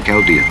land of the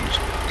Chaldeans.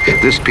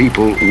 This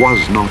people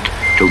was not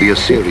till the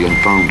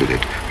Assyrian founded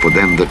it, for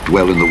them that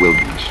dwell in the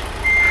wilderness.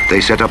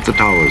 They set up the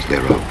towers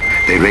thereof,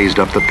 they raised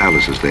up the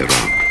palaces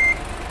thereof,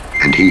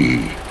 and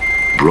he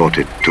brought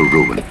it to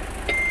ruin.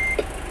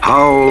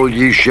 Howl,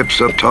 ye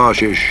ships of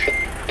Tarshish,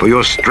 for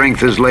your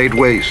strength is laid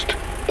waste.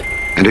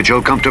 And it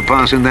shall come to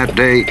pass in that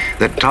day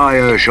that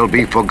Tyre shall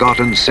be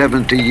forgotten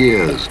 70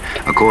 years,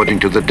 according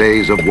to the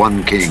days of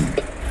one king.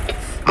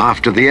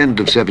 After the end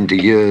of 70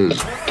 years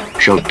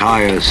shall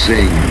Tyre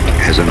sing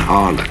as an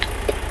harlot.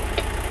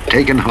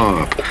 Take an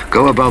harp,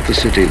 go about the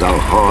city, thou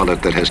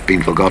harlot that hast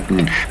been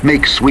forgotten.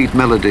 Make sweet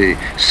melody,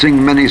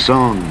 sing many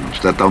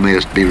songs, that thou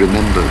mayest be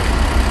remembered.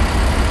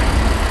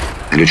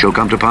 And it shall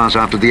come to pass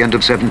after the end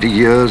of 70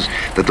 years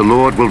that the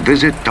Lord will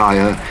visit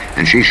Tyre,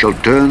 and she shall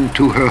turn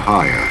to her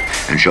hire,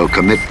 and shall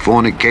commit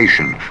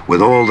fornication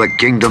with all the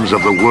kingdoms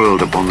of the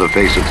world upon the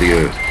face of the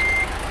earth.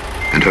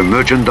 And her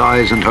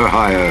merchandise and her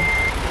hire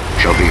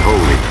shall be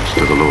holiness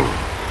to the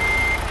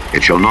Lord.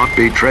 It shall not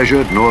be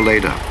treasured nor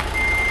laid up,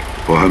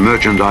 for her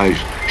merchandise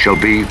shall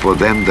be for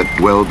them that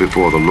dwell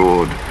before the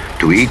Lord,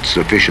 to eat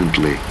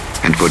sufficiently,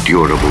 and for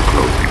durable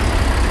clothing.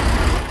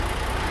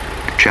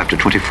 Chapter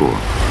 24.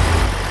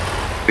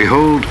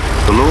 Behold,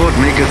 the Lord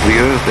maketh the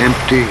earth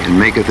empty, and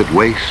maketh it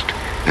waste,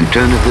 and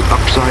turneth it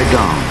upside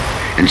down,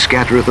 and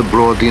scattereth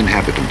abroad the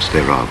inhabitants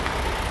thereof.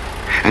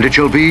 And it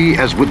shall be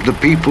as with the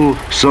people,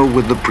 so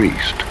with the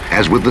priest,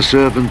 as with the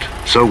servant,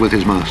 so with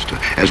his master,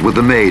 as with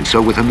the maid,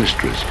 so with her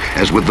mistress,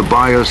 as with the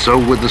buyer, so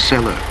with the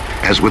seller,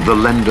 as with the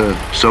lender,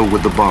 so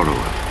with the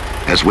borrower,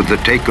 as with the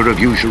taker of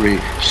usury,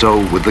 so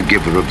with the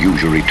giver of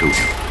usury to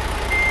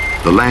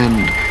him. The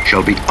land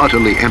shall be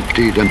utterly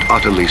emptied and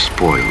utterly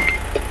spoiled,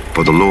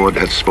 for the Lord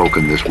hath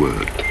spoken this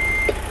word.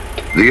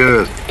 The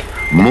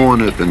earth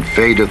mourneth and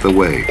fadeth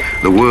away.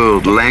 The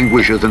world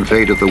languisheth and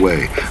fadeth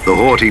away. The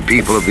haughty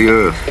people of the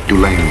earth do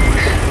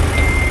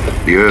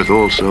languish. The earth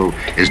also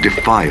is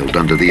defiled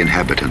under the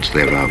inhabitants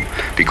thereof,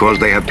 because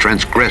they have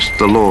transgressed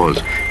the laws,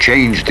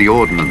 changed the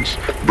ordinance,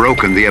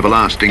 broken the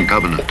everlasting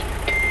covenant.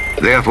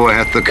 Therefore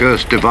hath the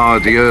curse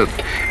devoured the earth,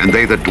 and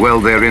they that dwell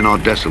therein are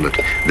desolate.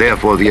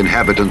 Therefore the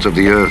inhabitants of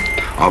the earth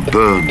are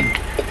burned,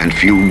 and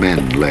few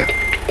men left.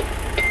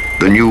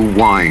 The new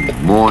wine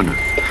mourneth,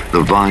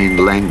 the vine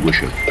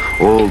languisheth,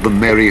 all the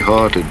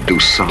merry-hearted do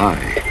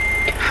sigh.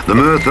 The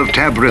mirth of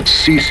tabrets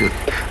ceaseth,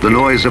 the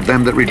noise of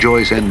them that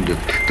rejoice endeth,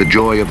 the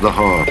joy of the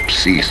harp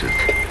ceaseth.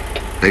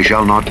 They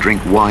shall not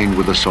drink wine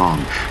with a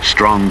song,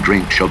 strong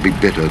drink shall be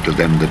bitter to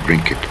them that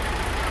drink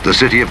it. The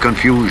city of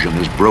confusion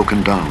is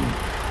broken down,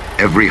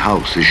 every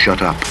house is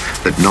shut up,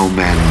 that no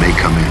man may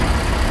come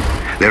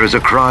in. There is a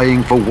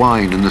crying for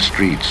wine in the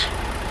streets,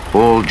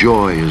 all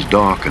joy is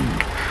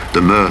darkened,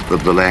 the mirth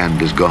of the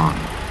land is gone.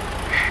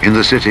 In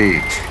the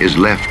city is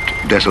left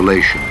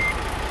desolation,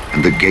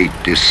 and the gate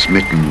is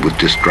smitten with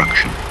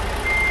destruction.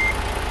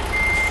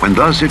 When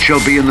thus it shall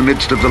be in the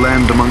midst of the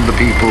land among the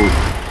people,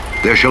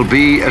 there shall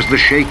be as the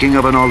shaking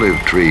of an olive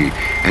tree,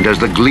 and as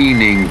the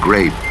gleaning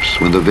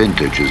grapes when the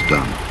vintage is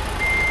done.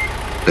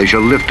 They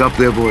shall lift up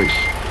their voice,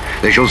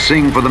 they shall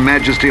sing for the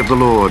majesty of the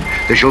Lord,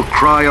 they shall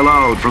cry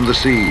aloud from the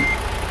sea.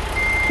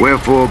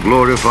 Wherefore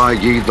glorify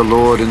ye the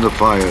Lord in the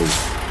fires,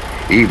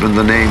 even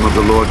the name of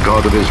the Lord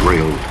God of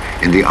Israel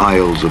in the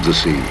isles of the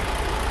sea.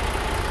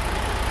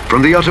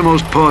 From the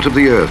uttermost part of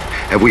the earth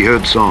have we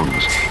heard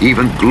songs,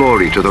 even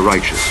glory to the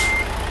righteous.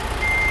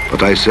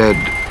 But I said,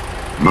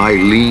 my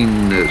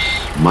leanness,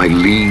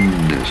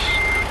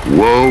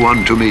 woe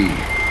unto me.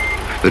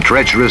 The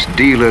treacherous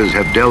dealers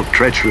have dealt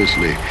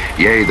treacherously,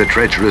 yea, the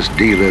treacherous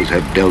dealers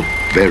have dealt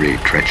very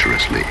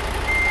treacherously.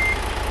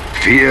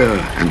 Fear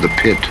and the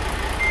pit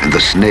and the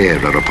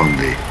snare are upon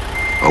thee,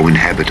 O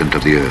inhabitant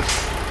of the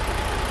earth.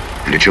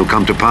 And it shall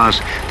come to pass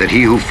that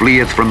he who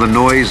fleeth from the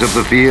noise of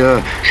the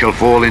fear shall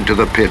fall into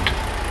the pit,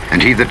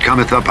 and he that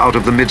cometh up out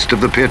of the midst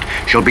of the pit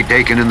shall be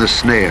taken in the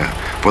snare.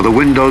 For the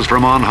windows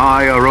from on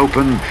high are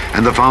open,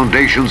 and the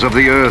foundations of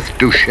the earth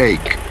do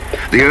shake.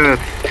 The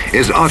earth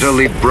is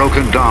utterly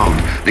broken down,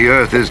 the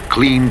earth is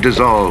clean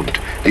dissolved,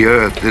 the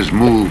earth is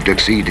moved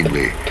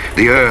exceedingly.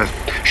 The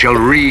earth shall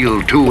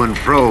reel to and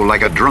fro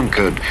like a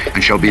drunkard,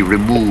 and shall be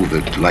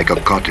removed like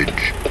a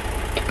cottage.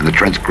 And the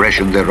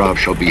transgression thereof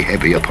shall be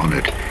heavy upon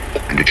it,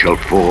 and it shall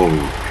fall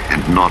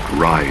and not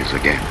rise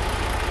again.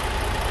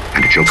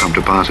 And it shall come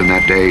to pass in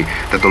that day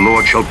that the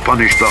Lord shall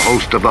punish the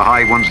host of the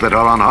high ones that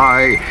are on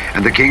high,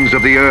 and the kings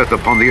of the earth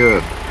upon the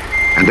earth.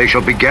 And they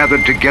shall be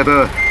gathered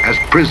together as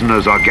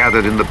prisoners are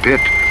gathered in the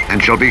pit,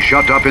 and shall be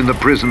shut up in the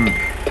prison,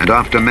 and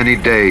after many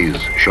days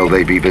shall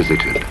they be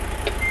visited.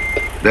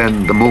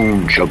 Then the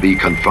moon shall be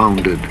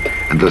confounded,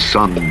 and the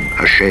sun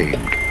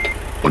ashamed,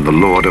 when the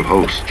Lord of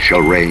hosts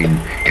shall reign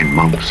in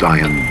Mount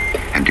Zion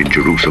and in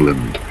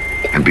Jerusalem,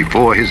 and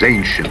before his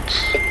ancients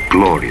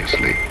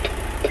gloriously.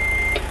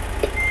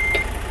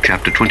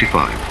 Chapter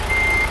 25.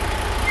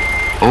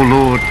 O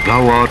Lord,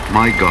 thou art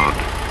my God.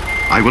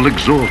 I will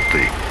exalt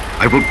thee.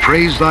 I will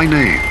praise thy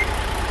name.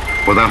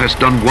 For thou hast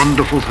done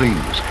wonderful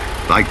things.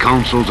 Thy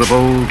counsels of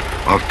old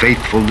are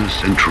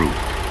faithfulness and truth.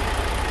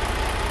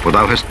 For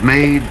thou hast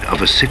made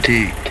of a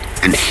city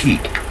an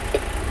heap,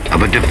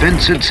 of a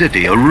defenced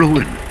city a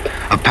ruin,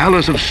 a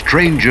palace of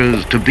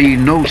strangers to be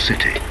no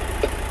city.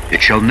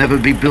 It shall never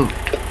be built.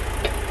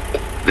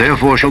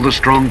 Therefore shall the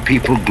strong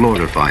people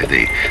glorify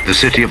thee. The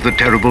city of the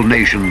terrible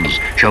nations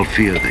shall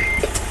fear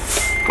thee.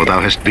 For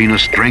thou hast been a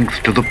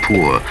strength to the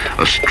poor,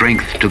 a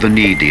strength to the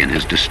needy in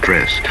his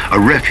distress, a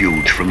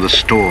refuge from the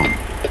storm,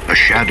 a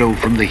shadow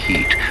from the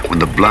heat, when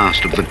the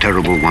blast of the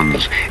terrible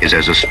ones is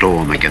as a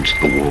storm against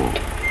the wall.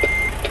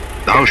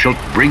 Thou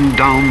shalt bring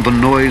down the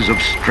noise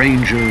of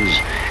strangers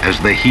as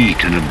the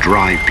heat in a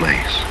dry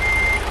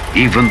place,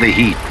 even the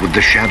heat with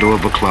the shadow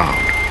of a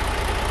cloud.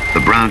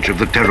 The branch of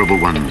the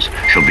terrible ones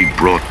shall be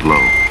brought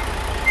low.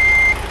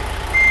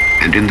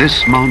 And in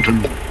this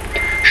mountain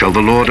shall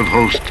the Lord of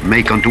hosts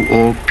make unto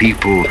all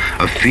people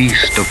a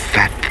feast of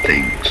fat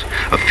things,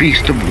 a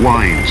feast of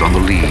wines on the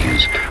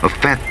lees, of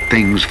fat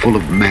things full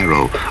of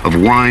marrow,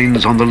 of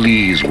wines on the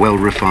lees well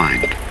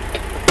refined.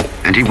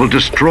 And he will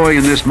destroy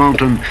in this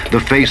mountain the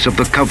face of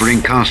the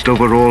covering cast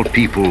over all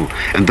people,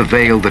 and the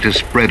veil that is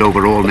spread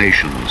over all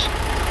nations.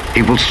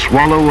 He will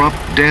swallow up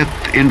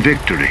death in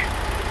victory.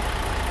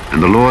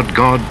 And the Lord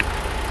God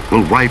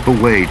will wipe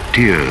away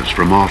tears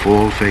from off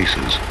all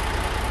faces,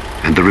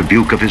 and the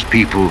rebuke of his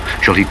people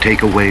shall he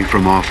take away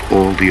from off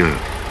all the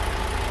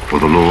earth. For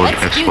the Lord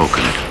hath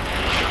spoken it.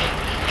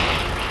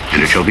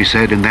 And it shall be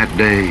said in that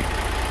day,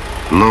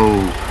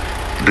 Lo,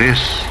 this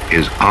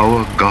is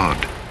our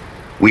God.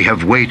 We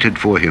have waited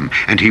for him,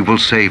 and he will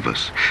save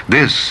us.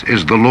 This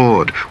is the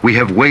Lord. We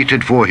have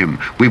waited for him.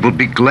 We will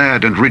be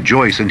glad and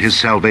rejoice in his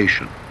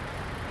salvation.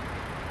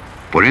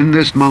 For in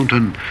this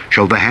mountain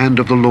shall the hand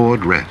of the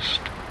Lord rest,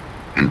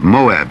 and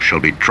Moab shall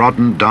be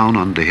trodden down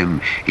unto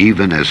him,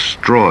 even as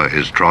straw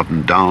is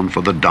trodden down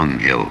for the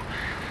dunghill.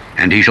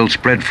 And he shall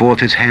spread forth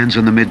his hands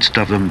in the midst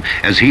of them,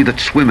 as he that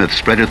swimmeth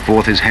spreadeth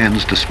forth his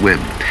hands to swim.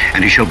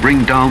 And he shall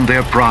bring down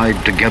their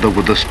pride together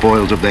with the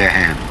spoils of their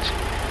hands.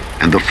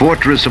 And the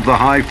fortress of the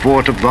high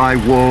fort of thy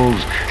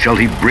walls shall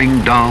he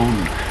bring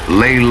down,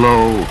 lay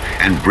low,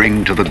 and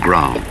bring to the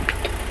ground,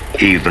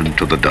 even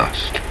to the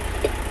dust.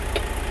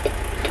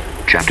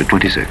 Chapter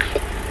 26.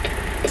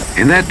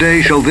 In that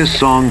day shall this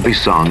song be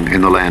sung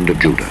in the land of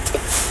Judah.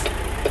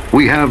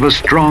 We have a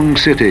strong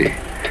city.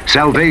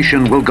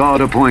 Salvation will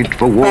God appoint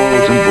for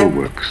walls and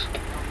bulwarks.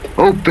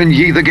 Open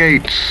ye the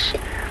gates,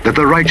 that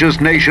the righteous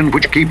nation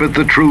which keepeth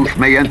the truth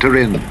may enter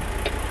in.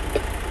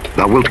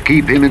 Thou wilt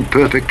keep him in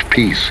perfect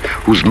peace,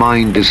 whose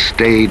mind is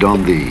stayed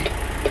on thee,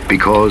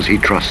 because he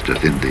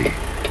trusteth in thee.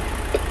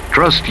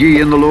 Trust ye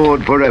in the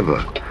Lord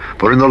forever,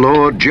 for in the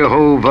Lord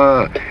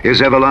Jehovah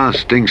is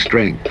everlasting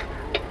strength.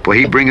 For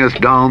he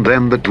bringeth down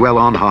them that dwell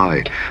on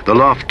high. The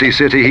lofty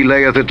city he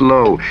layeth it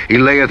low. He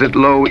layeth it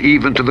low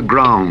even to the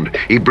ground.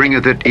 He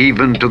bringeth it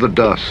even to the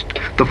dust.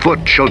 The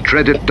foot shall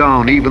tread it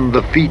down, even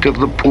the feet of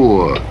the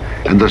poor,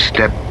 and the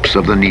steps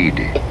of the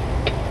needy.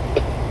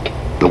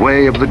 The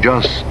way of the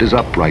just is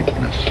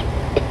uprightness.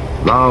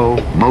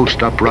 Thou,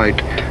 most upright,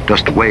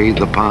 dost weigh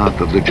the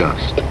path of the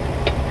just.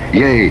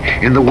 Yea,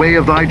 in the way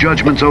of thy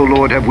judgments, O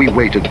Lord, have we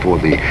waited for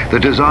thee. The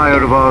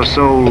desire of our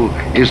soul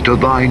is to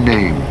thy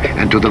name,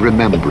 and to the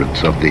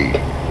remembrance of thee.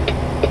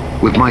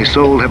 With my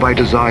soul have I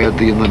desired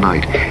thee in the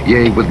night.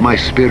 Yea, with my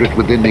spirit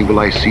within me will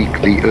I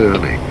seek thee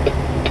early.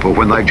 For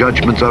when thy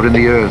judgments are in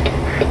the earth,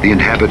 the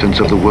inhabitants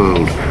of the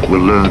world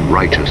will learn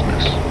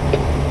righteousness.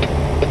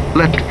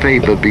 Let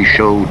favor be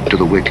showed to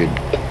the wicked,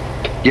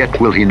 yet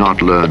will he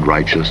not learn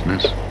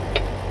righteousness.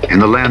 In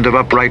the land of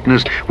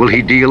uprightness will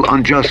he deal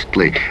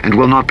unjustly, and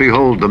will not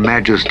behold the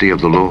majesty of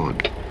the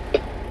Lord.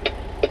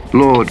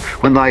 Lord,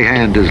 when thy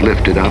hand is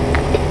lifted up,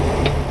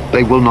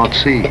 they will not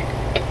see.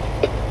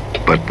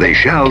 But they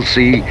shall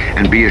see,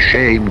 and be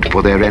ashamed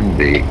for their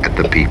envy at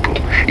the people.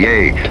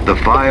 Yea, the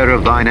fire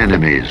of thine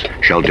enemies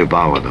shall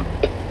devour them.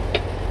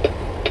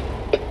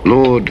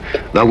 Lord,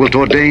 thou wilt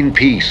ordain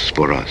peace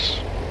for us,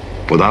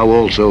 for thou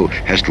also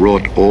hast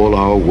wrought all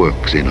our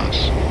works in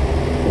us.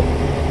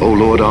 O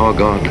Lord our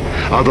God,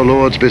 other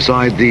lords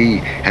beside thee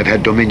have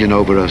had dominion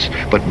over us,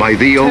 but by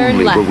thee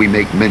only will we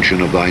make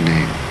mention of thy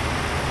name.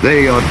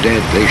 They are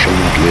dead, they shall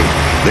not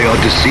live. They are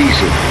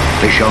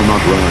deceased, they shall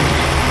not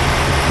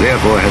rise.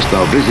 Therefore hast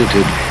thou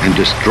visited and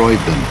destroyed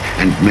them,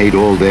 and made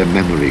all their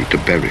memory to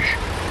perish.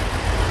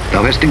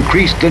 Thou hast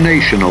increased the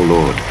nation, O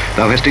Lord,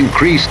 thou hast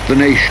increased the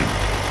nation.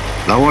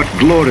 Thou art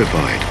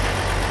glorified.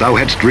 Thou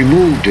hadst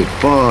removed it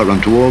far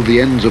unto all the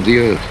ends of the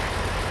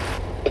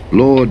earth.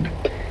 Lord,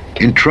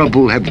 in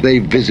trouble have they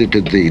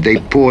visited thee. They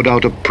poured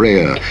out a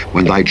prayer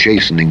when thy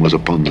chastening was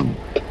upon them.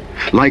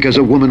 Like as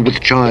a woman with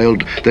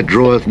child that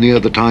draweth near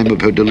the time of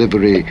her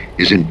delivery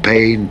is in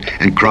pain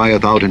and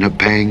crieth out in her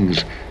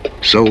pangs,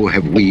 so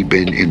have we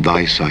been in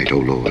thy sight, O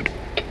Lord.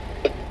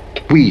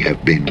 We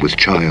have been with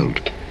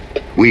child.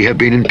 We have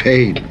been in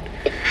pain.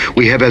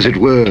 We have, as it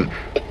were,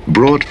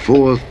 brought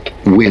forth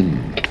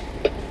wind.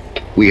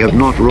 We have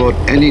not wrought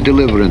any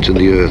deliverance in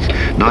the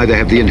earth, neither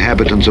have the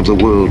inhabitants of the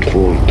world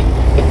fallen.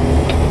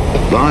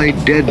 Thy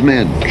dead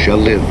men shall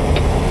live,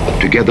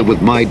 together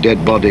with my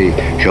dead body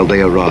shall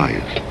they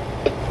arise.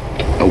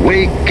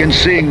 Awake and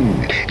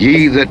sing,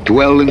 ye that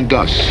dwell in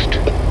dust,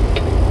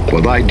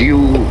 for thy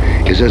dew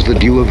is as the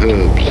dew of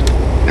herbs,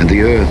 and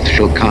the earth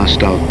shall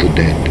cast out the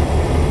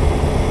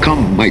dead.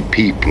 Come, my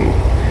people,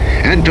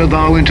 enter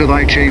thou into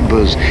thy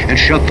chambers, and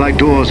shut thy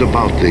doors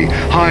about thee.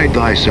 Hide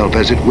thyself,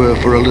 as it were,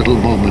 for a little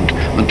moment,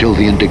 until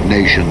the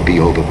indignation be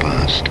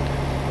overpast.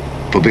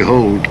 For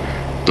behold,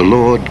 the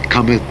Lord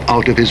cometh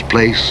out of his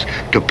place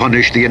to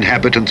punish the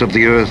inhabitants of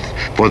the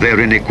earth for their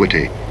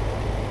iniquity.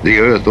 The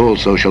earth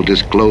also shall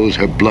disclose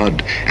her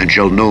blood, and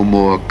shall no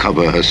more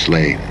cover her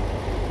slain.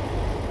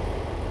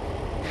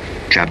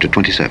 Chapter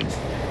 27.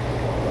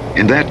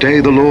 In that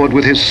day the Lord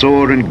with his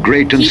sore and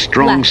great and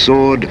strong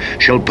sword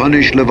shall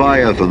punish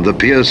Leviathan, the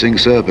piercing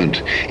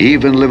serpent,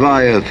 even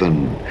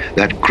Leviathan,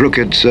 that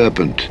crooked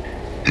serpent,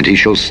 and he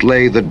shall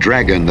slay the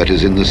dragon that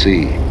is in the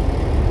sea.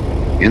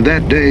 In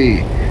that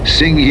day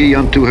sing ye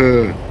unto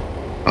her,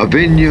 a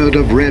vineyard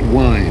of red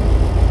wine.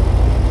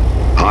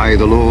 I,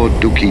 the Lord,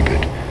 do keep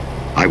it.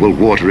 I will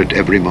water it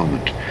every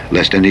moment,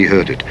 lest any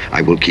hurt it.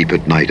 I will keep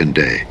it night and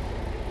day.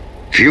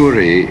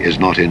 Fury is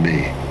not in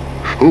me.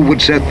 Who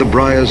would set the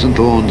briars and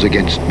thorns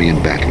against me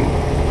in battle?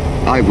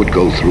 I would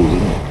go through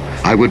them.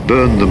 I would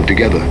burn them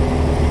together.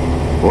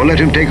 Or let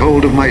him take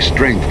hold of my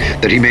strength,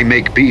 that he may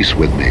make peace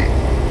with me.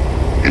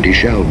 And he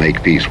shall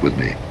make peace with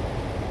me.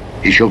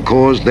 He shall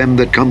cause them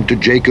that come to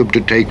Jacob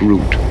to take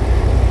root.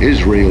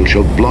 Israel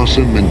shall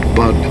blossom and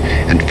bud,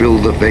 and fill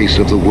the face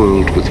of the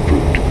world with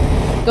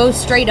fruit. Go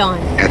straight on.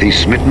 Hath he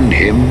smitten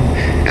him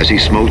as he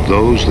smote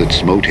those that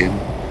smote him?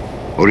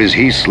 Or is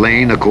he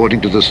slain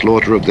according to the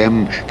slaughter of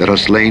them that are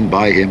slain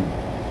by him?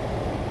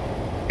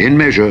 In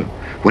measure,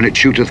 when it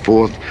shooteth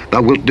forth,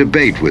 thou wilt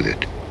debate with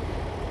it.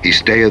 He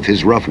stayeth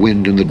his rough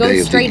wind in the day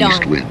of the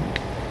east wind.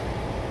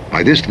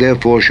 By this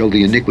therefore shall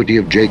the iniquity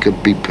of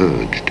Jacob be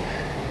purged,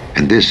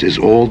 and this is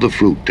all the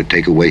fruit to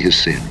take away his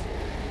sin.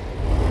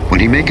 When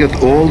he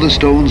maketh all the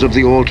stones of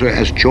the altar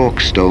as chalk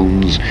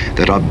stones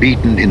that are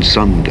beaten in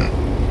sunder,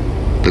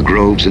 the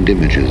groves and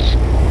images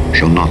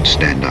shall not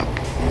stand up.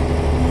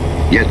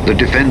 Yet the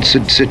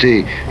defenced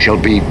city shall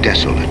be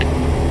desolate,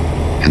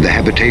 and the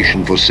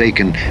habitation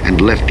forsaken and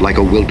left like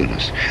a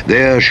wilderness.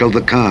 There shall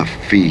the calf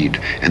feed,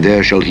 and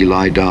there shall he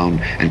lie down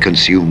and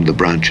consume the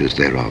branches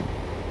thereof.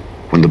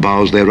 When the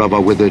boughs thereof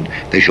are withered,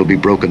 they shall be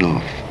broken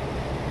off.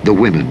 The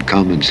women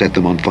come and set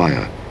them on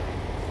fire,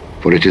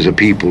 for it is a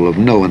people of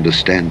no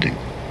understanding.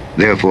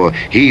 Therefore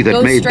he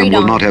that made them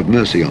will not have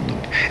mercy on them,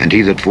 and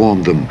he that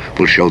formed them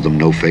will show them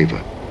no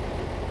favor.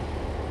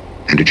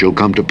 And it shall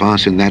come to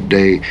pass in that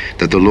day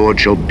that the Lord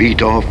shall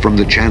beat off from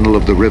the channel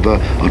of the river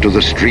unto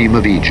the stream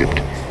of Egypt,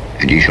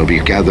 and ye shall be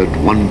gathered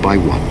one by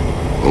one,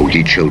 O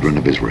ye children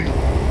of Israel.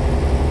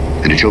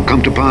 And it shall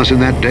come to pass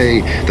in that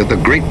day that the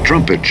great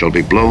trumpet shall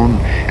be blown,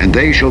 and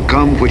they shall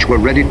come which were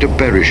ready to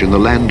perish in the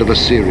land of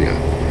Assyria,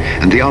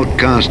 and the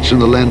outcasts in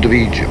the land of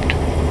Egypt,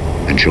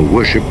 and shall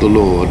worship the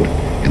Lord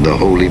in the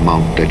holy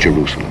mount at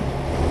Jerusalem.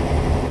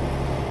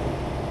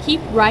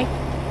 Keep right,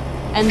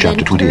 and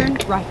Chapter then 28.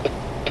 turn right.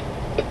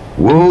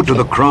 Woe to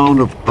the crown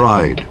of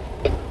pride,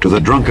 to the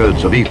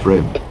drunkards of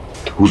Ephraim,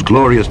 whose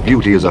glorious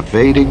beauty is a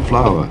fading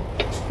flower,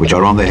 which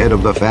are on the head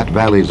of the fat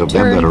valleys of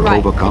them that are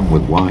overcome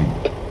with wine.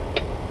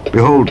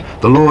 Behold,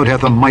 the Lord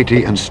hath a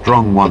mighty and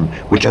strong one,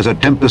 which as a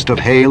tempest of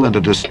hail and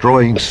a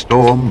destroying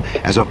storm,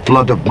 as a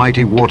flood of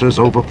mighty waters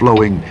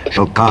overflowing,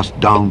 shall cast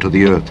down to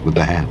the earth with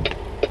the hand.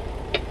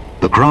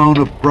 The crown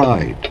of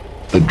pride,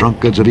 the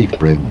drunkards of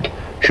Ephraim,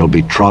 shall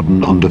be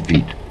trodden under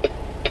feet,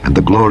 and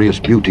the glorious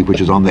beauty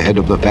which is on the head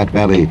of the fat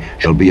valley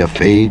shall be a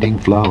fading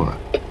flower,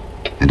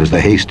 and as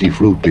the hasty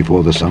fruit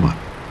before the summer,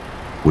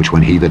 which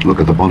when he that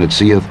looketh upon it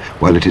seeth,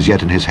 while it is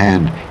yet in his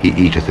hand, he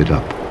eateth it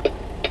up.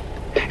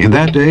 In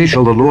that day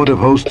shall the Lord of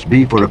hosts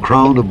be for a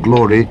crown of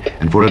glory,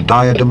 and for a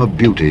diadem of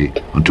beauty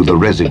unto the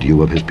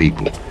residue of his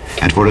people,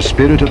 and for a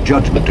spirit of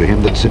judgment to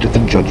him that sitteth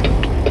in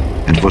judgment,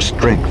 and for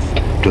strength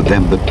to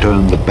them that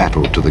turn the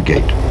battle to the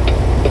gate.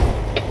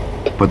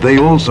 But they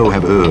also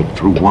have erred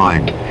through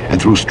wine,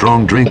 and through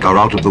strong drink are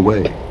out of the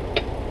way.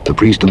 The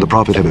priest and the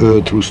prophet have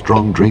erred through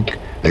strong drink.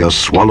 They are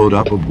swallowed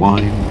up of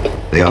wine.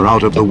 They are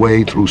out of the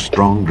way through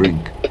strong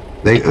drink.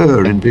 They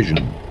err in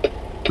vision.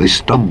 They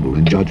stumble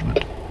in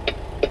judgment.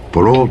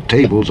 For all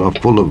tables are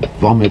full of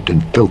vomit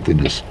and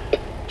filthiness,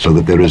 so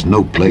that there is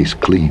no place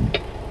clean.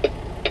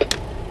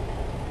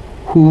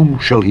 Whom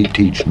shall he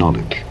teach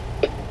knowledge?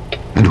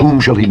 And whom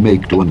shall he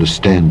make to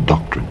understand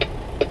doctrine?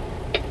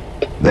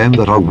 Them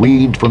that are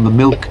weaned from the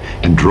milk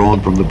and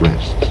drawn from the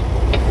breasts.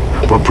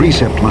 For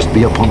precept must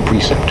be upon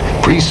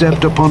precept,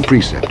 precept upon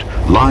precept,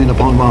 line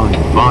upon line,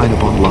 line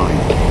upon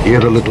line,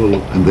 here a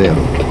little and there a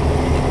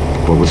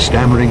little. For with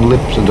stammering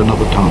lips and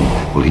another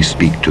tongue will he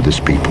speak to this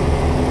people,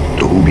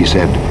 to whom he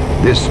said,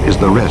 This is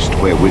the rest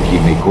wherewith ye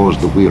may cause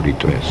the weary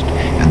to rest,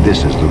 and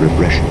this is the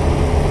refreshing.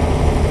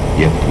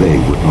 Yet they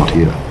would not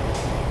hear.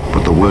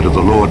 But the word of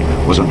the Lord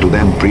was unto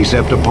them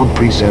precept upon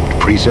precept,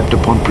 precept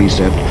upon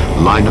precept,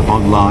 line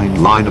upon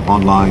line, line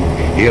upon line,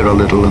 here a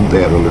little and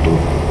there a little,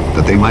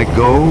 that they might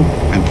go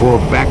and fall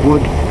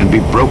backward and be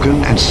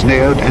broken and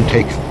snared and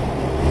taken.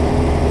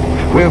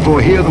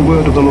 Wherefore hear the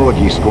word of the Lord,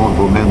 ye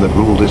scornful men that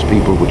rule this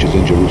people which is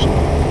in Jerusalem.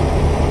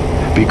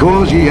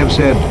 Because ye have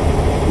said,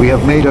 we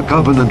have made a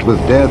covenant with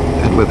death,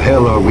 and with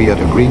hell are we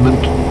at agreement.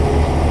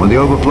 When the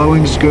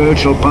overflowing scourge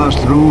shall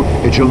pass through,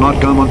 it shall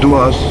not come unto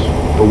us,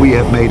 for we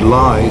have made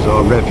lies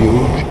our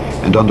refuge,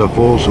 and under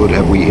falsehood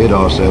have we hid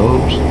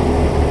ourselves.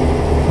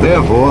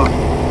 Therefore,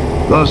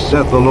 thus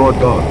saith the Lord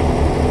God,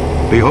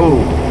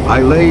 Behold, I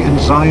lay in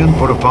Zion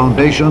for a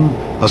foundation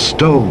a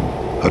stone,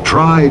 a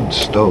tried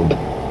stone,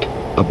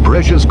 a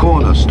precious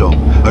cornerstone,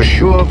 a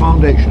sure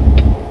foundation.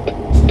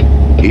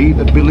 He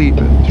that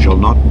believeth shall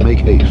not make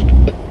haste.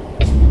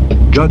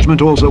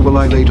 Judgment also will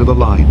I lay to the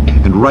line,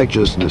 and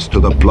righteousness to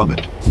the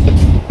plummet.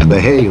 And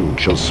the hail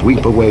shall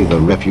sweep away the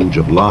refuge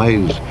of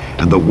lies,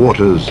 and the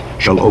waters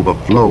shall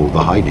overflow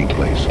the hiding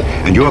place.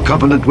 And your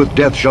covenant with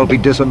death shall be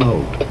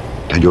disannulled,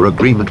 and your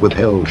agreement with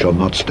hell shall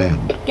not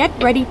stand. Get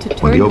ready to turn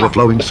When the left.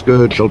 overflowing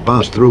scourge shall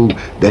pass through,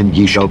 then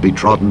ye shall be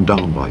trodden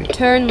down by it.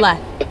 Turn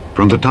left.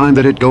 From the time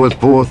that it goeth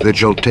forth it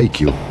shall take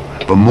you.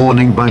 For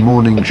morning by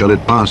morning shall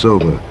it pass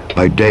over,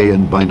 by day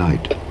and by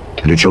night.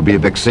 And it shall be a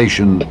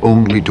vexation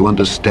only to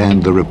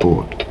understand the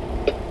report.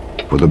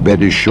 For the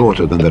bed is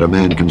shorter than that a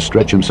man can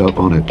stretch himself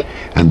on it,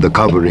 and the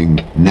covering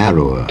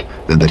narrower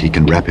than that he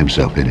can wrap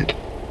himself in it.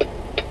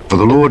 For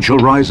the Lord shall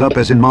rise up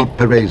as in Mount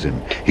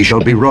Perazim. He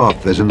shall be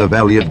wroth as in the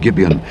valley of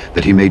Gibeon,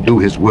 that he may do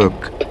his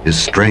work, his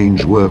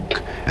strange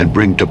work, and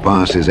bring to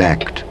pass his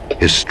act,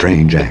 his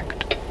strange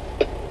act.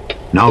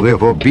 Now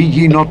therefore be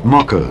ye not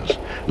mockers,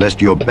 lest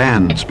your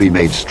bands be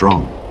made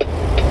strong.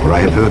 For I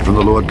have heard from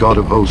the Lord God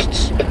of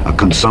hosts a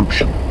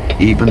consumption,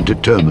 even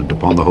determined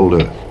upon the whole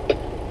earth.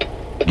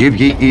 Give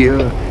ye ear,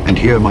 and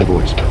hear my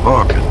voice.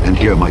 Hearken, and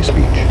hear my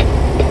speech.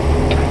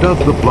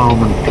 Doth the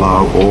plowman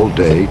plow all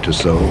day to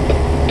sow?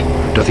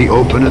 Doth he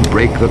open and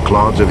break the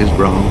clods of his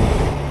ground?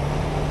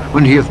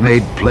 When he hath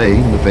made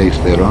plain the face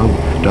thereof,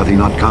 doth he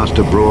not cast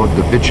abroad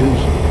the bitches,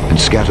 and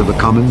scatter the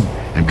cummin,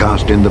 and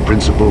cast in the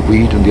principal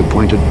wheat, and the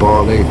appointed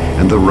barley,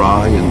 and the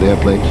rye in their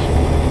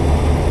place?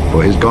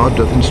 For his God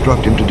doth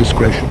instruct him to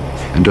discretion,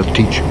 and doth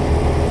teach him.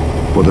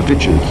 For the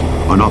fitches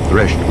are not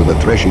threshed with a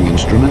threshing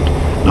instrument,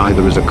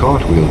 neither is a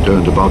cartwheel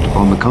turned about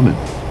upon the cummin.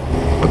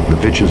 But the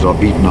fitches are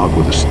beaten out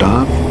with a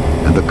staff,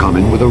 and the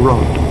cummin with a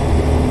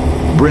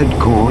rod. Bread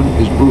corn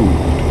is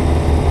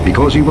bruised,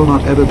 because he will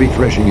not ever be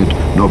threshing it,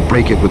 nor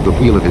break it with the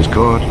wheel of his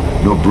cart,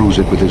 nor bruise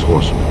it with his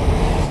horsemen.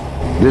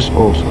 This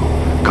also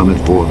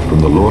cometh forth from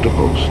the Lord of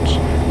hosts,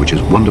 which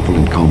is wonderful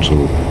in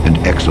counsel, and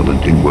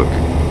excellent in work.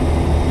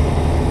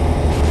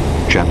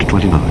 Chapter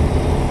 29.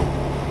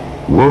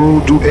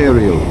 Woe to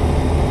Ariel,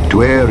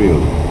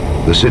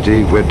 the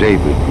city where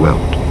David dwelt.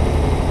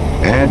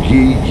 Add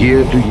ye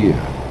year to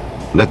year,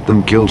 let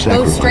them kill Go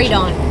sacrifices. straight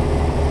on.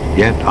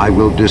 Yet I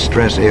will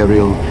distress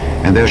Ariel,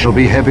 and there shall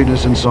be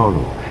heaviness and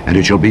sorrow, and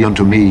it shall be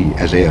unto me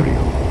as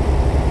Ariel.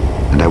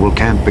 And I will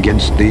camp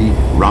against thee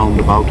round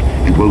about,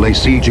 and will lay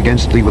siege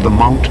against thee with a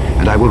mount,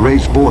 and I will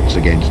raise forts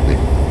against thee.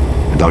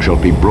 And thou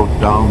shalt be brought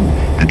down,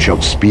 and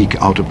shalt speak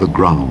out of the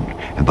ground,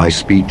 and thy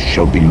speech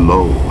shall be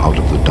low out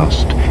of the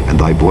dust, and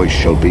thy voice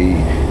shall be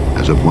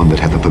as of one that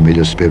hath a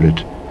familiar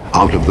spirit,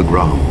 out of the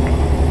ground,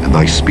 and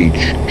thy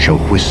speech shall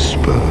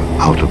whisper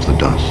out of the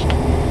dust.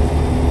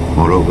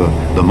 Moreover,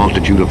 the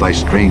multitude of thy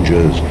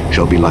strangers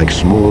shall be like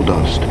small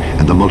dust,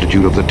 and the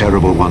multitude of the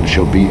terrible ones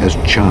shall be as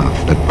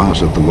chaff that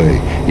passeth away,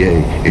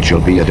 yea, it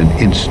shall be at an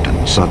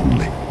instant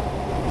suddenly.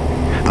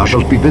 Thou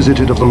shalt be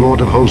visited of the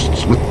Lord of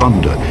hosts with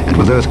thunder, and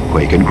with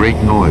earthquake and great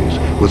noise,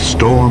 with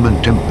storm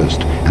and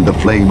tempest, and the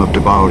flame of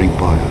devouring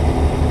fire.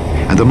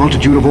 And the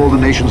multitude of all the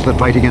nations that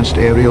fight against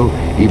Ariel,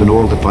 even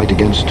all that fight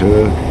against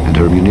her, and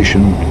her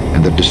munition,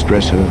 and that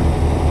distress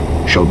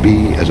her, shall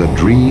be as a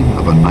dream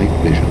of a night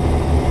vision.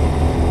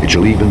 It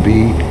shall even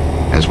be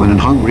as when an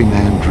hungry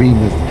man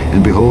dreameth,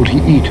 and behold he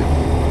eateth,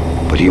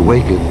 but he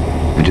awaketh,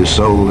 and his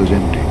soul is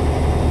empty.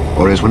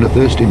 Or as when a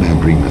thirsty man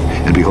dreameth,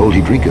 and behold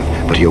he drinketh,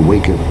 but he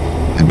awaketh,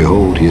 and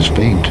behold he is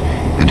faint,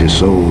 and his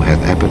soul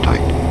hath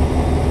appetite.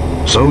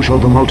 So shall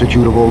the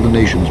multitude of all the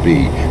nations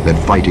be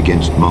that fight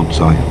against Mount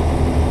Zion.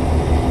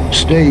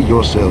 Stay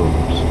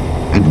yourselves,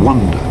 and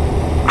wonder.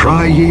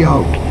 Cry ye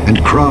out,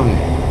 and cry.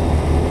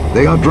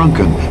 They are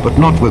drunken, but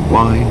not with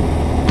wine.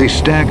 They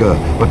stagger,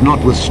 but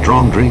not with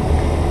strong drink.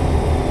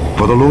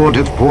 For the Lord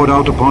hath poured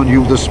out upon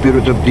you the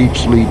spirit of deep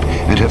sleep,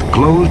 and hath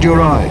closed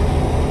your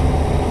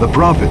eyes. The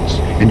prophets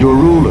and your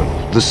rulers,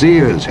 the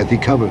seers, hath he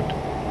covered.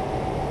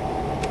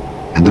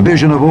 And the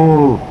vision of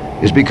all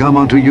is become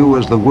unto you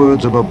as the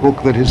words of a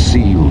book that is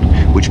sealed,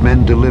 which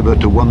men deliver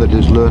to one that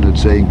is learned,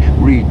 saying,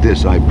 Read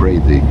this, I pray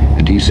thee.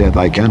 And he saith,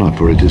 I cannot,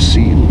 for it is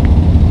sealed.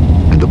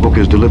 And the book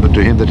is delivered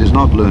to him that is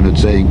not learned,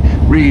 saying,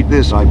 Read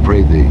this, I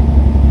pray thee.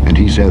 And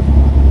he saith,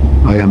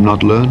 I am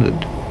not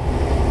learned.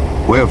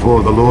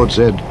 Wherefore the Lord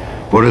said,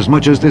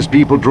 Forasmuch as this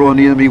people draw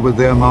near me with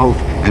their mouth,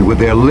 and with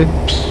their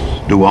lips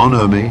do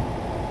honor me,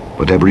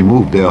 but have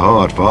removed their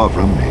heart far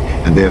from me,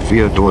 and their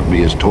fear toward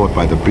me is taught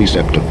by the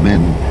precept of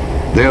men.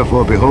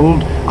 Therefore,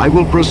 behold, I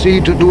will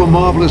proceed to do a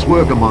marvelous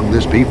work among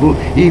this people,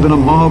 even a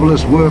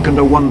marvelous work and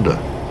a wonder.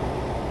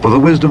 For the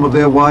wisdom of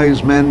their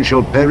wise men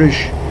shall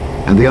perish,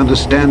 and the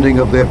understanding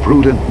of their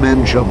prudent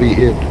men shall be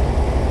hid.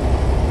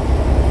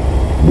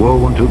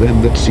 Woe unto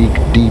them that seek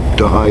deep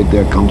to hide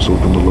their counsel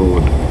from the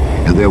Lord,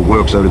 and their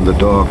works are in the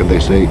dark, and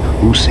they say,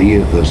 Who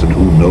seeth us, and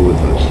who knoweth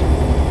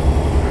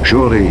us?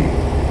 Surely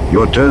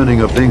your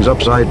turning of things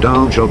upside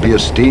down shall be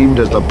esteemed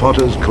as the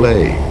potter's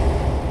clay.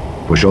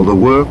 For shall the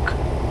work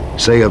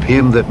say of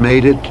him that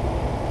made it,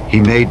 He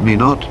made me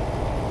not?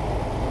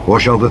 Or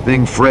shall the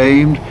thing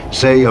framed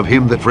say of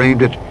him that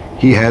framed it,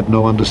 He had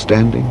no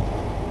understanding?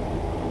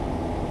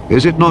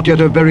 Is it not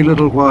yet a very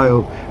little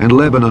while, and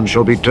Lebanon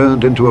shall be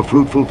turned into a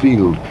fruitful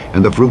field,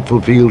 and the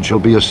fruitful field shall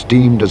be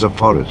esteemed as a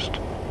forest?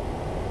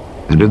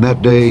 And in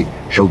that day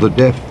shall the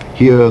deaf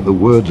hear the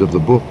words of the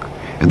book,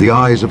 and the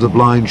eyes of the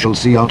blind shall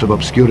see out of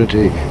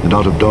obscurity and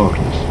out of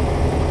darkness.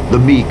 The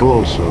meek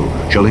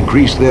also shall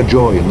increase their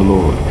joy in the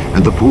Lord,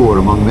 and the poor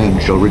among men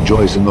shall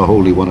rejoice in the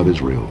Holy One of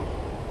Israel.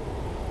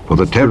 For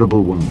the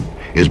terrible one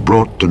is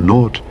brought to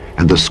naught,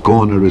 and the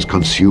scorner is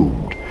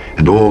consumed,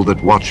 and all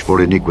that watch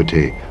for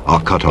iniquity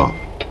are cut off,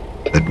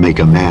 that make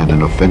a man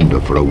an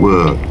offender for a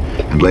word,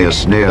 and lay a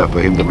snare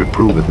for him that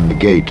reproveth in the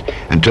gate,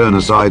 and turn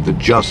aside the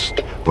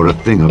just for a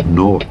thing of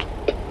naught.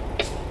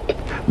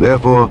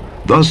 Therefore,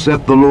 thus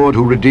saith the Lord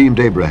who redeemed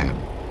Abraham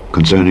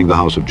concerning the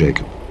house of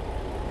Jacob,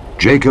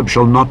 Jacob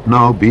shall not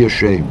now be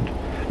ashamed,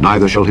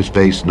 neither shall his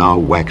face now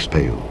wax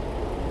pale.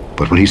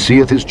 But when he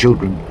seeth his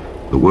children,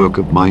 the work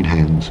of mine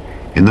hands,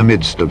 in the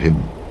midst of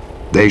him,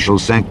 they shall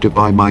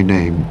sanctify my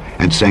name,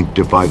 and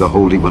sanctify the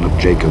Holy One of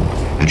Jacob,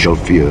 and shall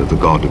fear the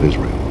God of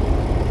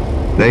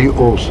Israel. They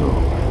also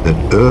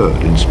that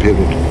erred in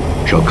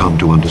spirit shall come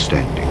to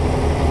understanding,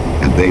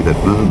 and they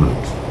that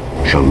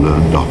murmured shall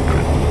learn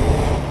doctrine.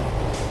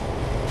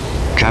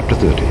 Chapter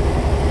 30.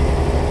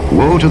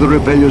 Woe to the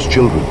rebellious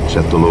children,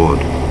 saith the Lord,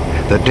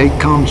 that take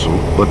counsel,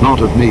 but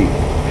not of me,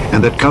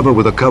 and that cover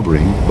with a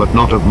covering, but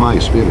not of my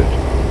spirit,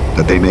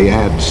 that they may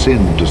add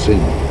sin to sin,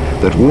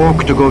 that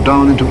walk to go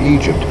down into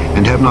Egypt,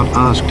 and have not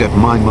asked at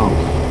my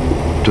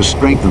mouth, to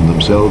strengthen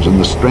themselves in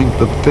the strength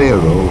of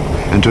Pharaoh,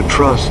 and to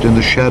trust in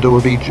the shadow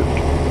of Egypt.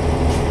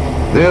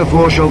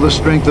 Therefore shall the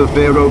strength of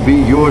Pharaoh be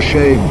your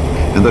shame,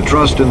 and the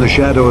trust in the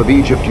shadow of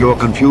Egypt your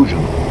confusion.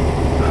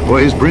 For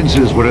his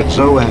princes were at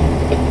Zoan,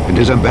 and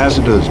his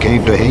ambassadors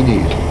came to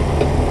Hanes.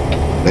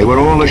 They were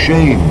all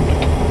ashamed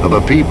of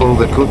a people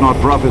that could not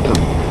profit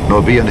them,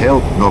 nor be an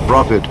help nor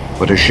profit,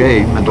 but a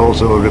shame and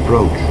also a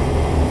reproach.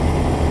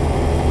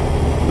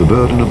 The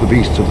burden of the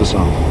beasts of the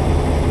south.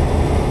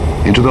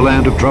 Into the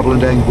land of trouble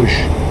and anguish,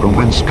 from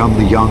whence come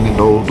the young and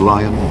old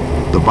lion,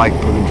 the viper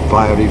and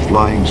fiery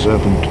flying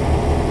serpent.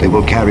 They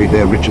will carry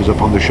their riches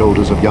upon the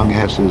shoulders of young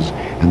asses,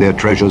 and their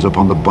treasures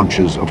upon the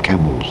bunches of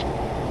camels,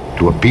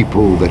 to a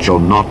people that shall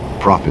not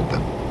profit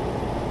them.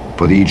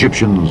 For the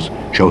Egyptians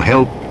shall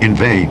help in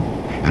vain,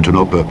 and to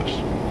no purpose.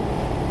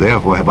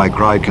 Therefore have I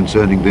cried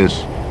concerning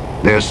this,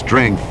 their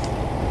strength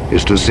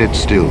is to sit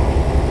still.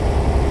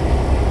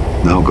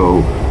 Now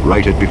go,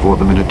 write it before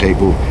them in a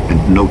table,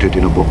 and note it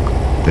in a book,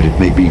 that it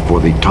may be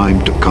for the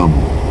time to come,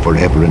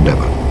 forever and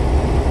ever,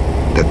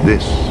 that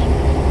this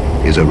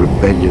is a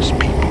rebellious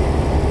people,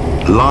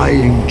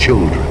 lying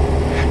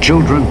children,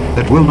 children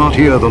that will not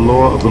hear the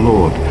law of the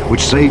Lord,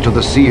 which say to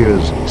the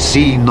seers,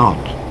 See not,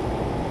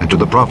 and to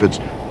the prophets,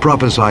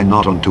 Prophesy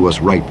not unto us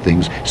right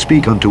things,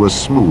 speak unto us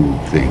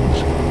smooth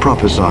things,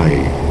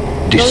 prophesy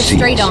deceits. Go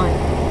straight on.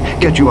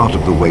 Get you out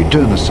of the way,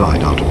 turn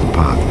aside out of the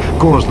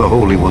path, cause the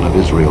Holy One of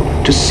Israel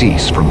to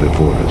cease from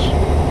before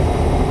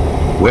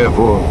us.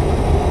 Wherefore,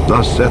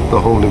 thus saith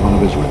the Holy One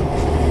of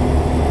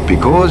Israel,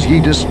 because ye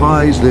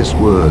despise this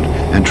word,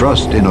 and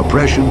trust in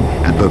oppression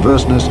and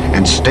perverseness,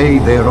 and stay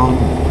thereon,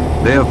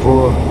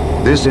 therefore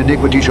this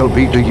iniquity shall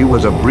be to you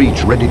as a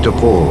breach ready to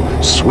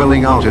fall,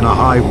 swelling out in a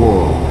high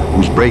wall,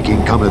 whose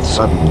breaking cometh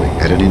suddenly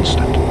at an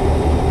instant.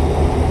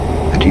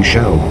 And he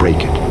shall break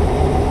it,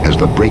 as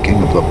the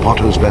breaking of the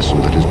potter's vessel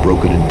that is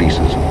broken in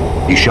pieces.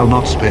 He shall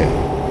not spare,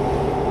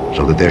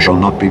 so that there shall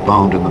not be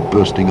found in the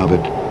bursting of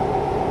it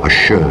a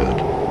sherd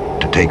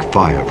to take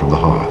fire from the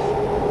hearth,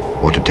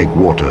 or to take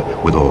water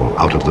withal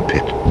out of the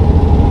pit.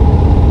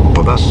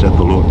 For thus saith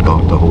the Lord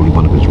God, the Holy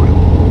One of Israel,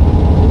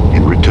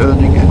 in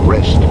returning and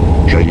rest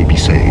shall ye be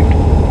saved.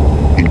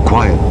 In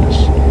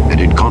quietness and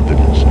in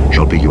confidence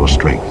shall be your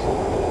strength.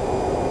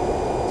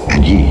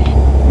 And ye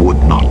would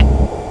not,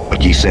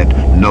 but ye said,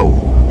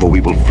 No, for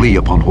we will flee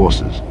upon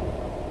horses.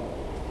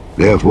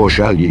 Therefore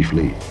shall ye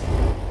flee,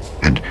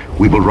 and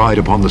we will ride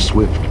upon the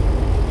swift.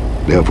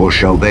 Therefore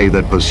shall they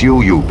that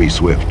pursue you be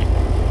swift.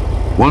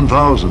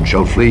 1,000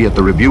 shall flee at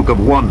the rebuke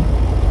of one.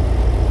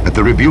 At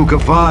the rebuke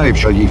of 5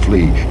 shall ye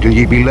flee, till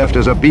ye be left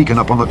as a beacon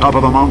upon the top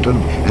of a mountain,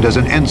 and as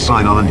an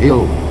ensign on an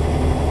hill.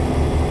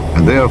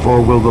 And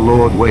therefore will the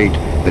Lord wait,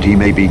 that he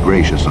may be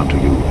gracious unto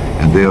you,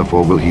 and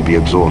therefore will he be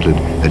exalted,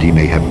 that he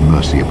may have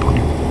mercy upon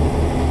you.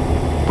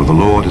 For the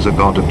Lord is a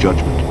God of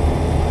judgment.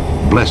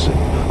 Blessed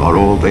are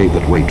all they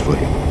that wait for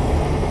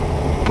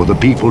him. For the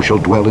people shall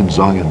dwell in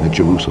Zion at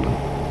Jerusalem.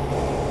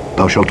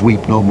 Thou shalt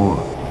weep no more.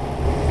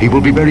 He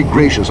will be very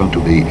gracious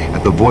unto thee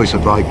at the voice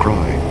of thy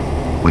cry.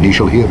 When he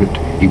shall hear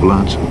it, he will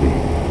answer thee.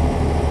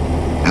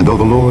 And though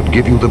the Lord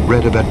give you the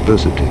bread of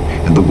adversity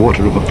and the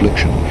water of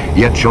affliction,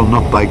 yet shall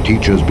not thy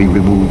teachers be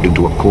removed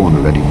into a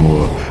corner any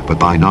more, but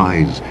thine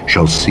eyes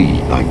shall see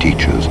thy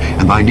teachers,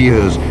 and thine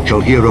ears shall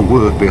hear a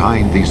word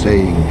behind thee,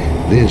 saying,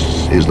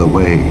 This is the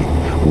way,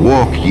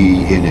 walk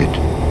ye in it,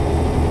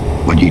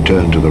 when ye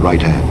turn to the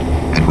right hand,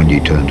 and when ye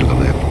turn to the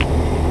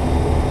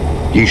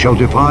left. Ye shall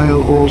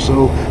defile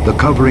also the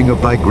covering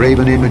of thy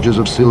graven images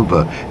of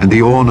silver, and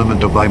the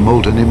ornament of thy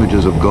molten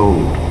images of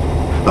gold.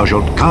 Thou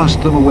shalt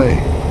cast them away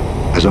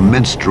as a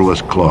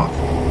menstruous cloth.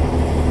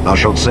 Thou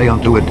shalt say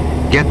unto it,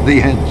 Get thee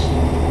hence.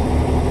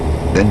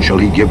 Then shall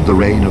he give the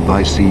rain of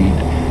thy seed,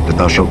 that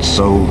thou shalt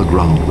sow the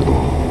ground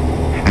withal,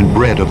 and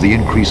bread of the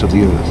increase of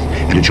the earth,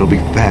 and it shall be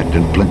fat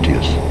and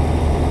plenteous.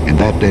 In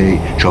that day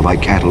shall thy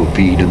cattle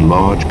feed in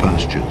large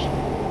pastures.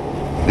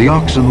 The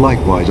oxen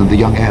likewise and the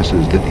young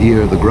asses that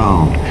ear the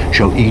ground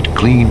shall eat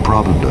clean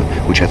provender,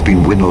 which hath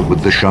been winnowed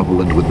with the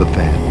shovel and with the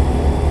fan.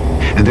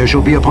 And there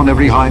shall be upon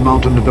every high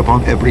mountain and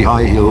upon every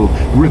high hill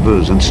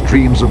rivers and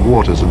streams of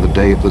waters in the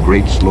day of the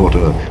great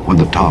slaughter, when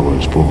the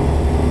towers fall.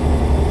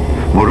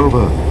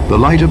 Moreover, the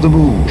light of the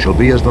moon shall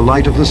be as the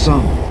light of the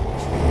sun,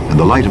 and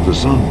the light of the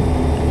sun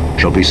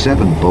shall be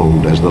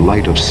sevenfold as the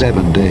light of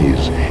 7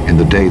 days, in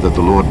the day that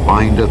the Lord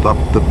bindeth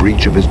up the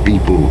breach of his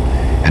people,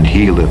 and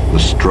healeth the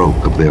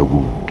stroke of their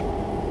wound.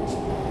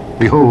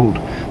 Behold,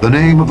 the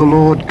name of the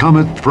Lord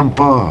cometh from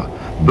far,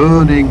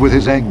 burning with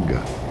his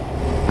anger,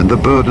 and the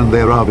burden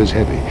thereof is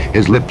heavy.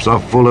 His lips are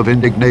full of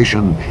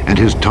indignation, and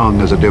his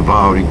tongue as a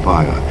devouring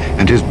fire,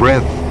 and his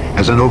breath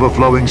as an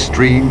overflowing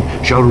stream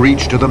shall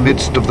reach to the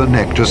midst of the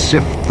neck, to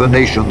sift the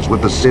nations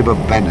with the sieve of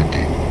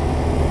vanity.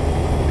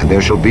 And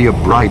there shall be a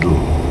bridle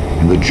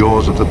in the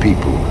jaws of the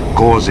people,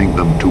 causing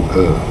them to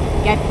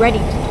err. Get ready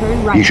to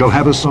turn right. Ye shall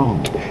have a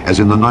song, as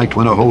in the night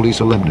when a holy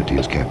solemnity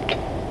is kept,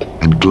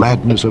 and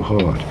gladness of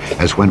heart,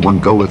 as when one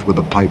goeth with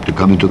a pipe to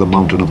come into the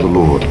mountain of the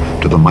Lord,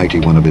 to the mighty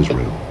one of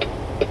Israel.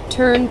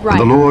 Turn right.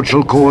 And the Lord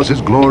shall cause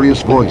his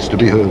glorious voice to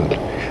be heard,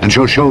 and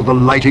shall show the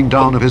lighting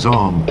down of his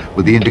arm,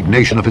 with the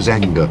indignation of his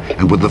anger,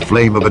 and with the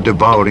flame of a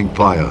devouring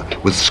fire,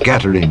 with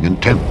scattering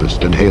and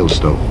tempest and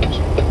hailstones.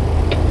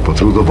 For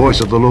through the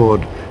voice of the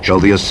Lord shall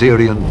the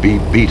Assyrian be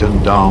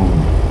beaten down,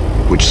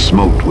 which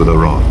smote with a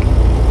rod.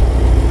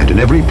 And in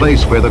every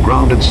place where the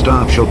grounded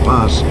staff shall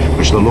pass,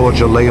 which the Lord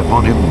shall lay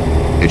upon him,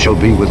 it shall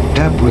be with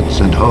tabrets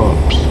and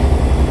harps,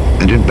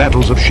 and in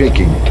battles of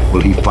shaking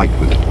will he fight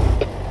with it.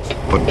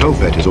 For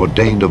Tophet is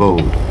ordained of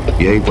old,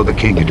 yea, for the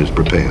king it is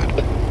prepared.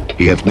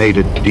 He hath made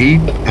it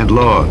deep and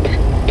large.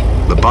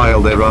 The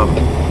pile thereof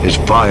is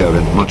fire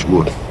and much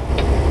wood.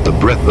 The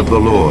breath of the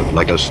Lord,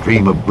 like a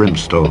stream of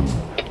brimstone,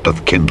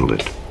 doth kindle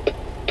it.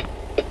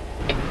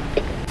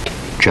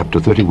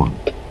 Chapter 31.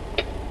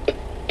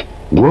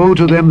 Woe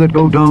to them that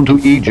go down to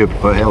Egypt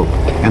for help,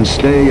 and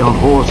stay on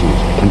horses,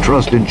 and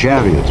trust in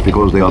chariots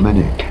because they are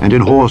many, and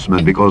in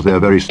horsemen because they are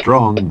very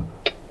strong.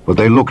 But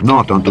they look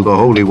not unto the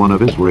Holy One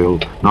of Israel,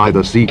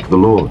 neither seek the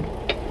Lord.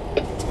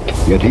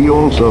 Yet he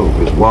also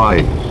is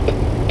wise,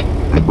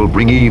 and will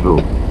bring evil,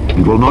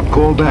 and will not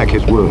call back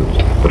his words,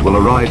 but will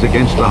arise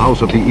against the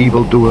house of the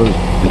evildoers,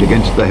 and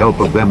against the help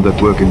of them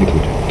that work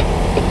iniquity.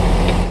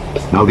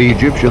 Now the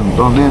Egyptians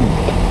are men,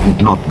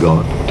 and not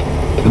God,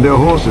 and their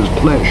horses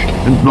flesh,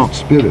 and not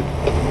spirit.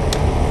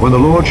 When the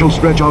Lord shall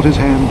stretch out his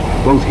hand,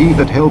 both he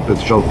that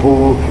helpeth shall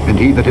fall, and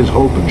he that is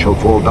holpen shall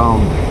fall down,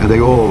 and they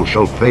all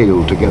shall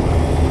fail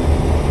together.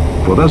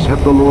 For thus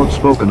hath the Lord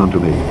spoken unto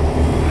me,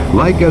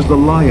 like as the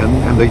lion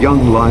and the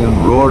young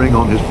lion roaring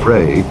on his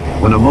prey,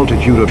 when a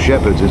multitude of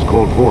shepherds is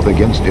called forth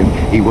against him,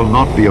 he will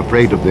not be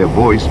afraid of their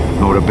voice,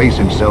 nor abase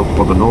himself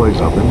for the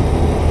noise of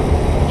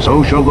them.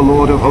 So shall the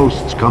Lord of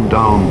hosts come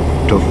down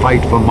to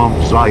fight for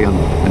Mount Zion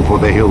and for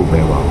the hill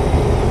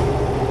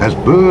thereof. As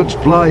birds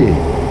flying,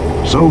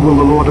 so will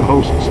the Lord of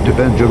hosts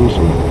defend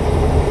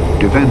Jerusalem.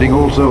 Defending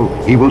also,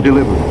 he will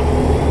deliver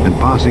it, and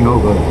passing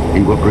over,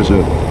 he will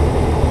preserve it.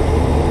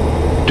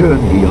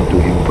 Turn ye unto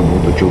him from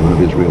whom the children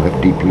of Israel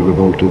have deeply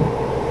revolted.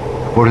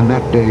 For in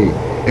that day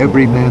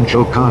every man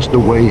shall cast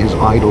away his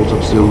idols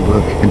of silver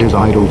and his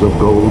idols of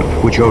gold,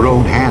 which your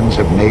own hands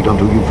have made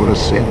unto you for a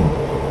sin.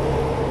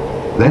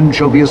 Then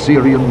shall the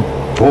Assyrian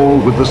fall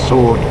with the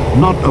sword,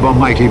 not of a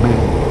mighty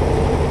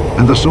man,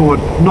 and the sword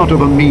not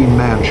of a mean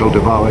man shall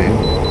devour him.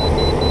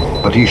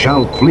 But he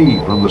shall flee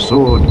from the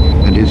sword,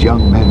 and his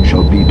young men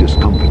shall be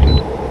discomfited.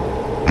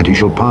 And he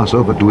shall pass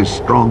over to his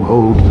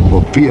stronghold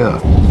for fear,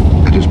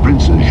 and his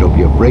princes shall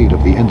be afraid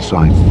of the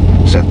ensign,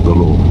 saith the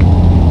Lord,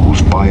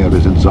 whose fire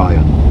is in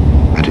Zion,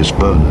 and his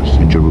furnace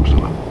in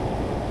Jerusalem.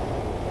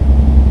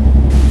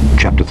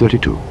 Chapter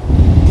 32.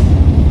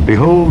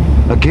 Behold,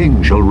 a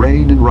king shall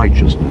reign in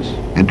righteousness,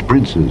 and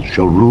princes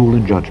shall rule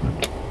in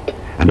judgment.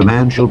 And a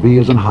man shall be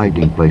as an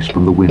hiding place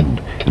from the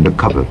wind, and a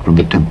covert from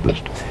the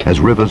tempest,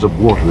 as rivers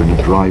of water in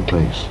a dry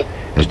place,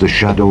 as the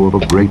shadow of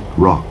a great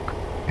rock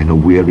in a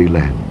weary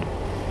land.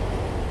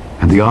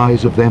 And the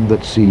eyes of them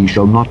that see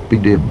shall not be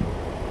dim,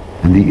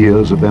 and the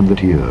ears of them that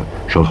hear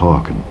shall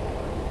hearken.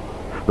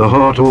 The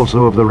heart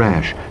also of the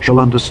rash shall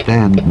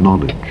understand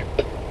knowledge,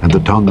 and the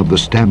tongue of the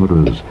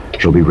stammerers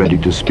shall be ready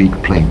to speak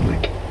plainly.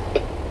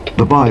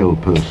 The vile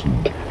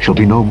person shall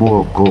be no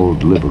more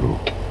called liberal,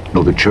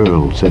 nor the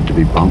churl said to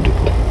be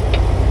bountiful.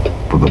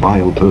 For the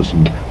vile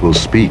person will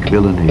speak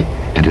villainy,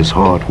 and his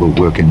heart will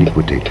work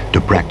iniquity,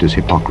 to practice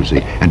hypocrisy,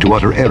 and to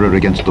utter error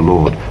against the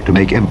Lord, to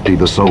make empty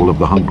the soul of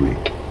the hungry,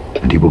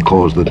 and he will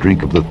cause the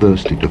drink of the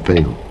thirsty to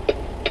fail.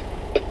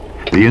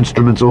 The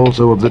instruments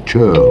also of the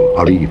churl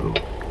are evil.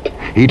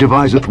 He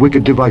deviseth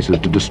wicked devices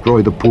to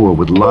destroy the poor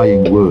with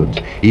lying words,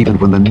 even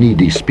when the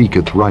needy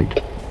speaketh right.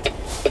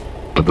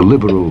 But the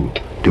liberal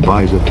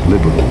deviseth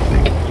liberal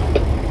things,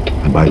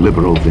 and by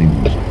liberal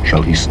things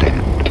shall he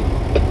stand.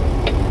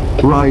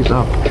 Rise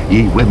up,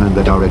 ye women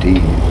that are at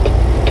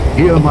ease.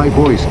 Hear my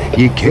voice,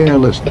 ye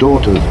careless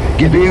daughters,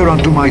 give ear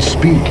unto my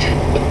speech.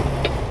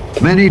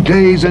 Many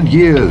days and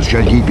years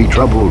shall ye be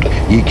troubled,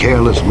 ye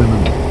careless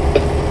women.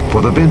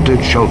 For the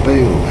vintage shall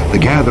fail, the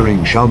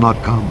gathering shall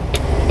not come.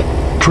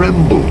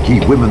 Tremble,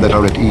 ye women that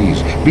are at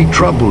ease, be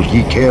troubled,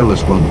 ye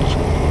careless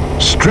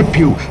ones. Strip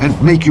you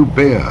and make you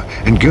bare,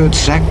 and gird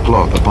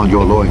sackcloth upon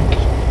your loins.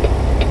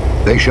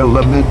 They shall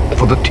lament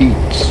for the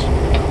teats,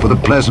 for the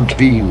pleasant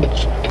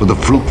fields, for the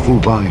fruitful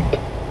vine.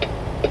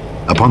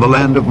 Upon the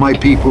land of my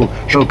people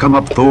shall come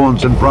up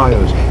thorns and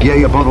briars,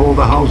 yea, upon all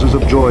the houses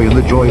of joy in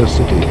the joyous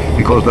city,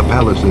 because the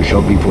palaces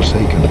shall be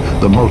forsaken,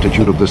 the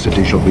multitude of the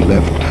city shall be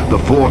left, the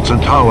forts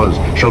and towers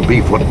shall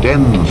be for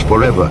dens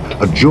forever,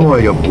 a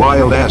joy of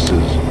wild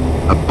asses,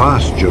 a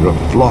pasture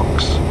of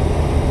flocks,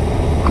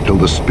 until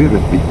the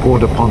Spirit be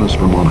poured upon us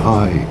from on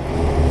high,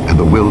 and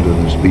the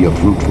wilderness be a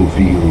fruitful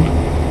field,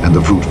 and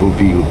the fruitful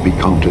field be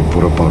counted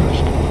for a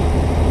forest.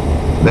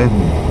 Then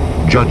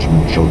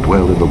judgment shall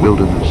dwell in the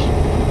wilderness,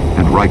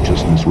 and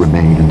righteousness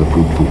remain in the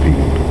fruitful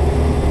field.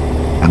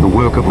 And the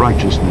work of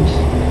righteousness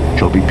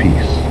shall be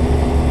peace,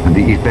 and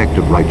the effect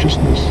of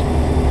righteousness,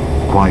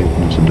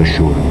 quietness and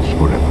assurance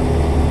forever.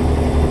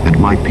 And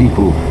my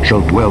people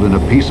shall dwell in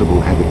a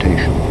peaceable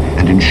habitation,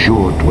 and in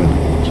sure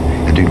dwellings,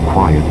 and in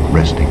quiet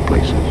resting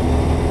places.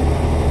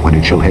 When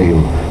it shall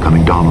hail,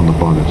 coming down on the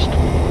forest,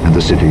 and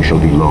the city shall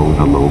be low in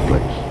a low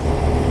place.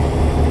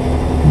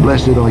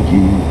 Blessed are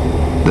ye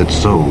that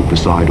sow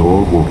beside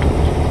all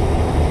waters,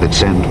 that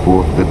send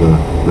forth thither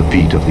the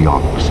feet of the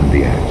ox and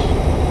the ass.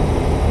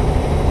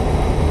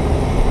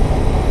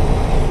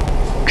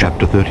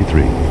 Chapter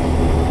 33.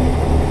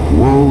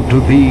 Woe to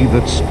thee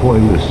that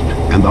spoilest,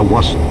 and thou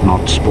wast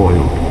not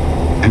spoiled,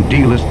 and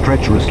dealest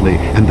treacherously,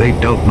 and they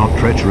dealt not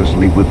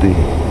treacherously with thee.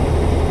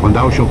 When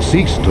thou shalt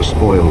cease to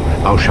spoil,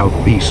 thou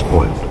shalt be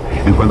spoiled,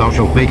 and when thou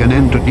shalt make an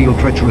end to deal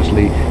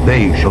treacherously,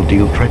 they shall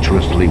deal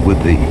treacherously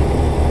with thee.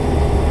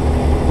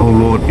 O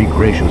Lord, be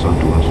gracious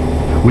unto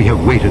us. We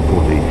have waited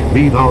for thee.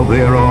 Be thou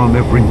thereon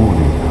every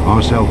morning,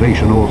 our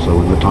salvation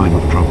also in the time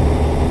of trouble.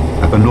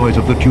 At the noise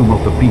of the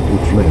tumult the people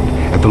fled.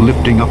 At the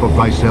lifting up of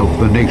thyself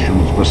the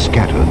nations were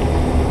scattered.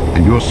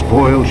 And your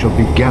spoil shall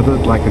be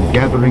gathered like a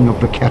gathering of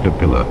the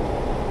caterpillar.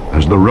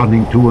 As the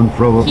running to and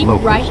fro of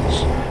locusts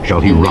shall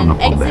he run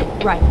upon them.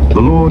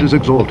 The Lord is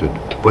exalted,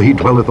 for he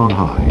dwelleth on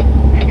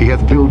high. He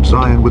hath filled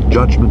Zion with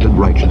judgment and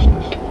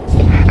righteousness.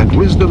 And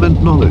wisdom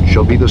and knowledge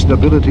shall be the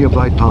stability of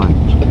thy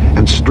times,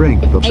 and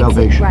strength of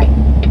salvation.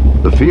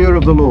 The fear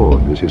of the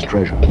Lord is his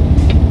treasure.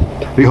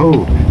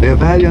 Behold, their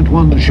valiant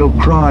ones shall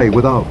cry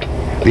without.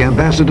 The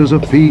ambassadors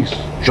of peace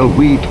shall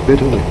weep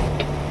bitterly.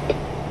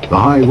 The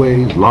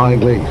highways lie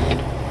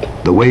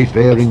waste. The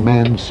wayfaring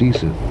man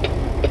ceaseth.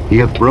 He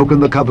hath broken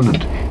the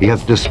covenant. He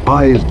hath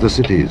despised the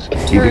cities.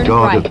 He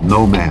regardeth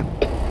no man.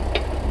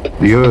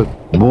 The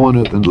earth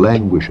mourneth and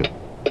languisheth.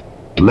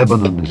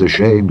 Lebanon is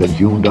ashamed and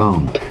hewn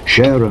down.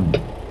 Sharon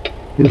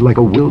is like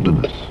a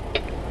wilderness.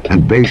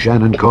 And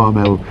Bashan and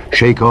Carmel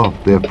shake off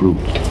their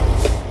fruits.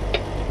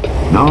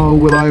 Now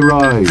will I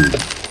rise,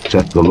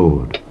 saith the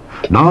Lord.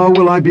 Now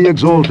will I be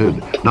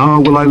exalted.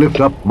 Now will I lift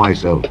up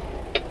myself.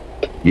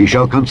 Ye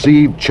shall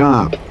conceive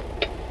chaff.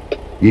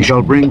 Ye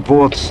shall bring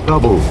forth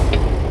stubble.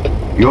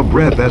 Your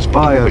breath as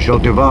fire shall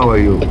devour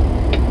you.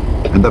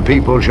 And the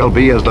people shall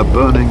be as the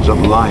burnings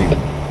of lime.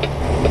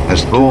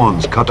 As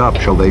thorns cut up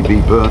shall they be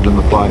burned in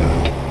the fire.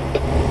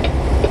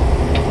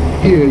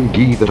 Hear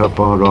ye that are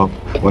far off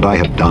what I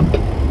have done,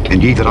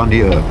 and ye that are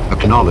near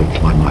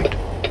acknowledge my might.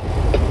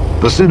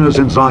 The sinners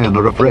in Zion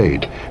are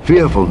afraid.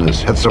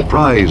 Fearfulness hath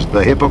surprised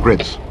the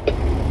hypocrites.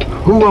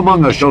 Who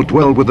among us shall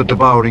dwell with the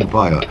devouring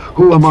fire?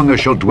 Who among us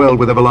shall dwell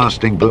with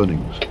everlasting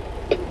burnings?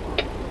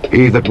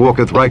 He that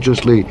walketh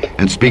righteously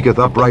and speaketh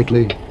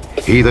uprightly,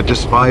 he that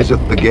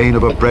despiseth the gain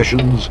of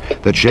oppressions,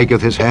 that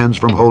shaketh his hands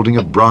from holding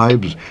of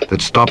bribes,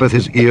 that stoppeth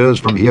his ears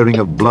from hearing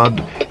of blood,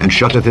 and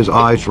shutteth his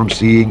eyes from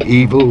seeing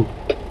evil,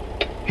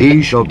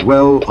 he shall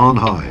dwell on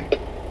high.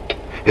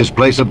 His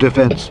place of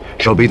defense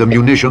shall be the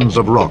munitions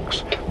of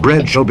rocks.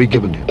 Bread shall be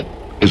given him.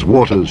 His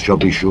waters shall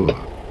be sure.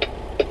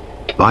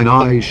 Thine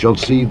eyes shall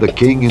see the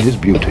king in his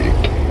beauty.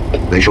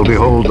 They shall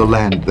behold the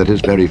land that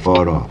is very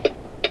far off.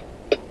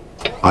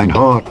 Thine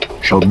heart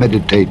shall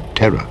meditate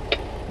terror.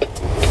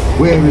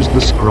 Where is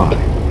the scribe?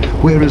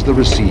 Where is the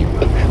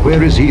receiver?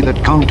 Where is he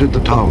that counted the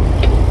towers?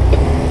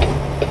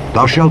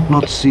 Thou shalt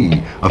not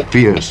see a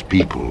fierce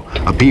people,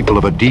 a people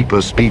of a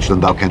deeper speech than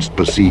thou canst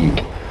perceive,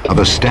 of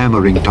a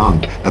stammering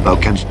tongue that thou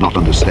canst not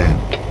understand.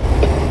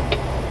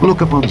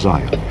 Look upon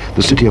Zion,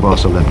 the city of our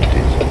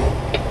solemnities.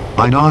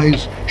 Thine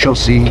eyes shall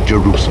see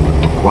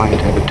Jerusalem, a quiet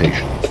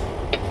habitation,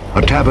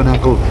 a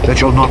tabernacle that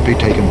shall not be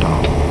taken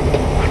down.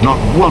 Not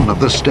one of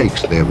the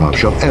stakes thereof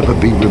shall ever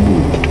be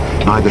removed,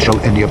 neither shall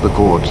any of the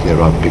cords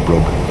thereof be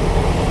broken.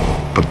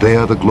 But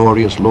there the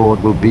glorious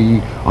Lord will be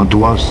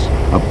unto us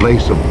a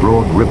place of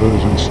broad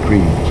rivers and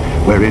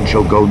streams, wherein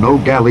shall go no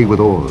galley with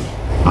oars,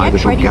 neither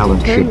shall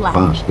gallant ship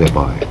pass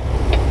thereby.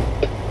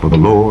 For the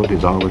Lord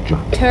is our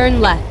judge.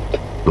 Turn left.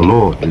 The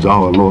Lord is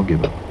our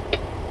lawgiver.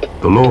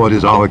 The Lord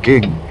is our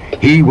king.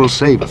 He will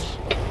save us.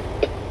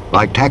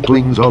 Thy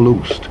tacklings are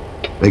loosed.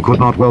 They could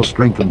not well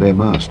strengthen their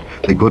mast.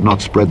 They could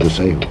not spread the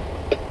sail.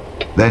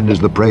 Then is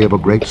the prey of a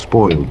great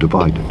spoil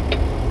divided.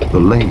 The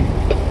lame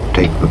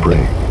take the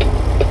prey.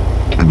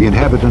 And the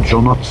inhabitant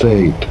shall not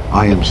say,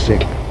 I am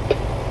sick.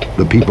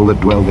 The people that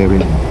dwell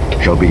therein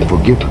shall be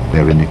forgiven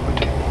their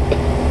iniquity.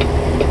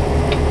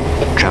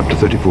 Chapter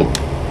 34.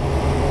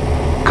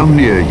 Come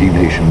near, ye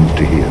nations,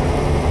 to hear,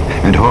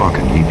 and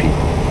hearken, ye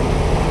people.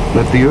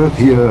 Let the earth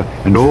hear,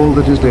 and all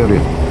that is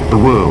therein, the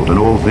world, and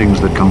all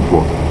things that come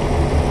forth.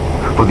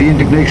 For the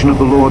indignation of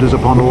the Lord is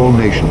upon all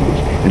nations,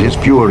 and his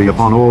fury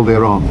upon all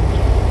their armies.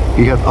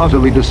 He hath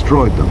utterly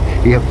destroyed them.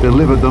 He hath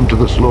delivered them to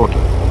the slaughter.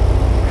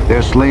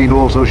 Their slain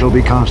also shall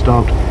be cast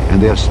out,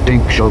 and their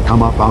stink shall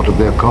come up out of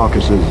their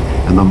carcasses,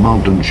 and the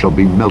mountains shall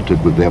be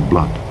melted with their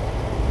blood.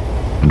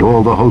 And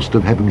all the host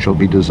of heaven shall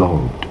be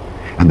dissolved,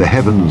 and the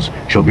heavens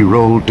shall be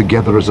rolled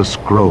together as a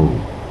scroll,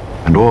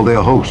 and all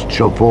their host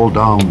shall fall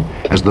down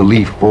as the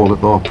leaf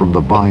falleth off from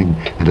the vine,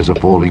 and as a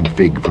falling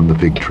fig from the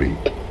fig tree.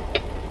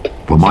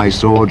 For my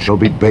sword shall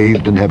be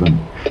bathed in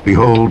heaven.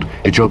 Behold,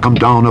 it shall come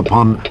down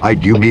upon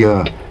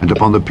Idumea, and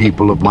upon the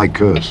people of my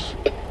curse,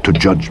 to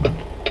judgment.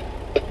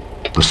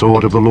 The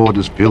sword of the Lord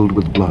is filled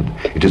with blood.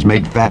 It is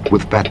made fat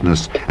with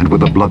fatness, and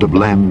with the blood of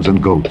lambs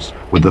and goats,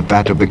 with the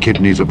fat of the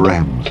kidneys of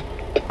rams.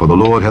 For the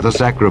Lord hath a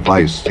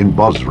sacrifice in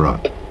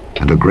Bozrah,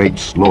 and a great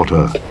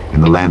slaughter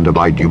in the land of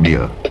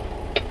Idumea.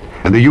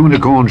 And the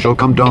unicorn shall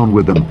come down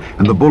with them,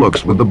 and the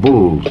bullocks with the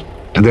bulls,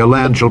 and their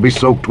land shall be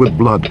soaked with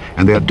blood,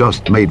 and their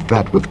dust made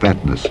fat with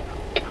fatness.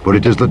 For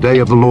it is the day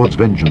of the Lord's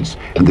vengeance,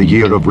 and the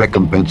year of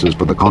recompenses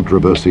for the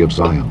controversy of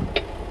Zion.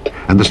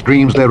 And the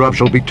streams thereof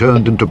shall be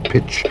turned into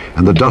pitch,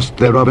 and the dust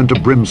thereof into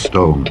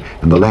brimstone,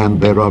 and the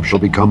land thereof shall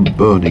become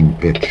burning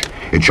pitch.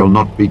 It shall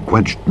not be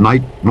quenched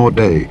night nor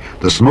day.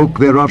 The smoke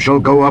thereof shall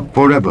go up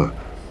forever,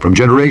 from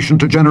generation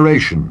to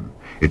generation.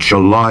 It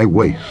shall lie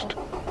waste.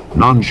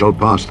 None shall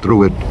pass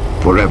through it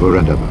forever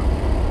and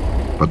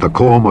ever. But the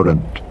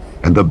cormorant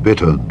and the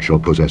bittern shall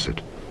possess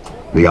it.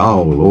 The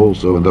owl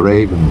also and the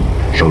raven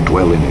shall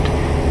dwell in it,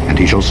 and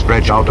he shall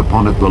stretch out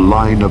upon it the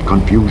line of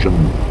confusion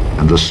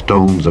and the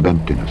stones of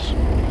emptiness.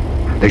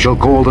 They shall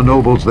call the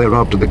nobles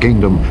thereof to the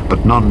kingdom,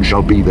 but none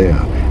shall be there,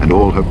 and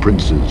all her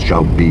princes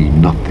shall be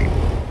nothing.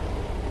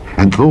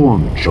 And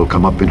thorns shall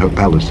come up in her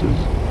palaces,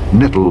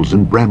 nettles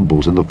and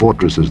brambles in the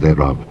fortresses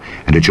thereof,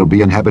 and it shall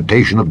be an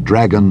habitation of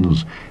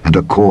dragons, and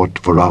a court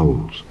for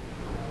owls.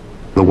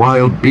 The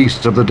wild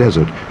beasts of the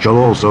desert shall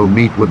also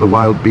meet with the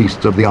wild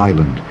beasts of the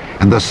island,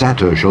 and the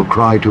satyr shall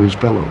cry to his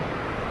fellow.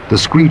 The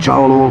screech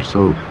owl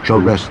also shall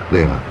rest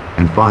there,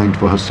 and find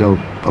for herself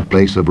a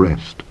place of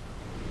rest.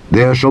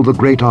 There shall the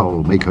great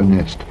owl make her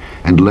nest,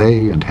 and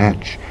lay and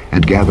hatch,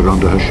 and gather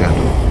under her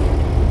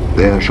shadow.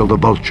 There shall the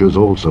vultures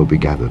also be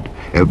gathered,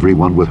 every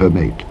one with her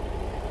mate.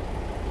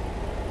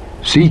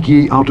 Seek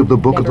ye out of the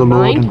book of the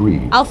Lord and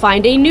read. I'll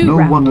find a new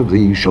route. No one of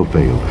these shall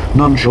fail,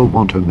 none shall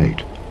want her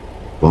mate.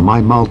 For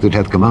my mouth it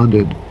hath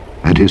commanded,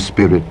 and his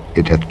spirit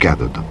it hath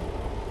gathered them.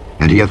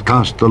 And he hath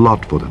cast the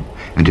lot for them,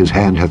 and his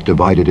hand hath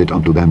divided it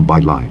unto them by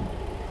line.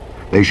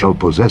 They shall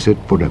possess it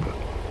forever.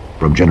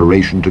 From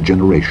generation to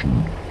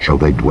generation shall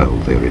they dwell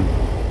therein.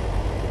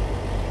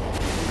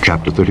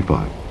 Chapter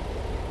 35.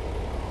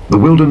 The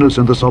wilderness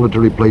and the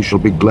solitary place shall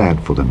be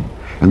glad for them,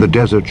 and the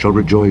desert shall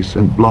rejoice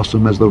and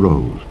blossom as the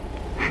rose.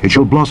 It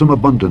shall blossom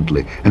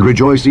abundantly, and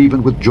rejoice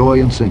even with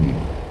joy and singing.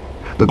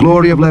 The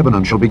glory of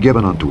Lebanon shall be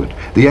given unto it,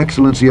 the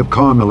excellency of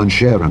Carmel and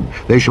Sharon.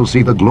 They shall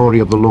see the glory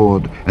of the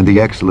Lord, and the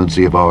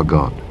excellency of our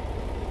God.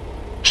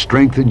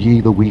 Strengthen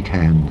ye the weak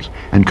hands,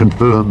 and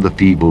confirm the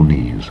feeble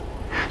knees.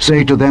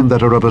 Say to them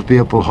that are of a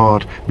fearful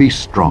heart, Be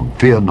strong,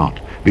 fear not.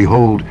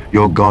 Behold,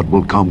 your God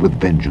will come with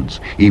vengeance,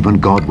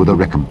 even God with a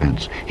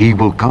recompense. He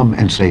will come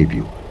and save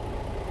you.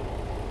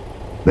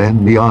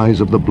 Then the eyes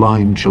of the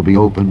blind shall be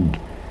opened,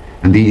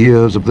 and the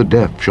ears of the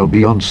deaf shall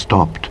be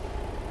unstopped.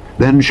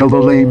 Then shall the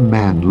lame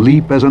man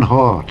leap as an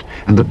hart,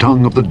 and the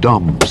tongue of the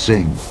dumb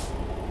sing.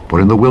 For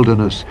in the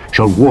wilderness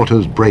shall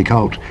waters break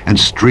out, and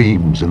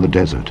streams in the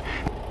desert.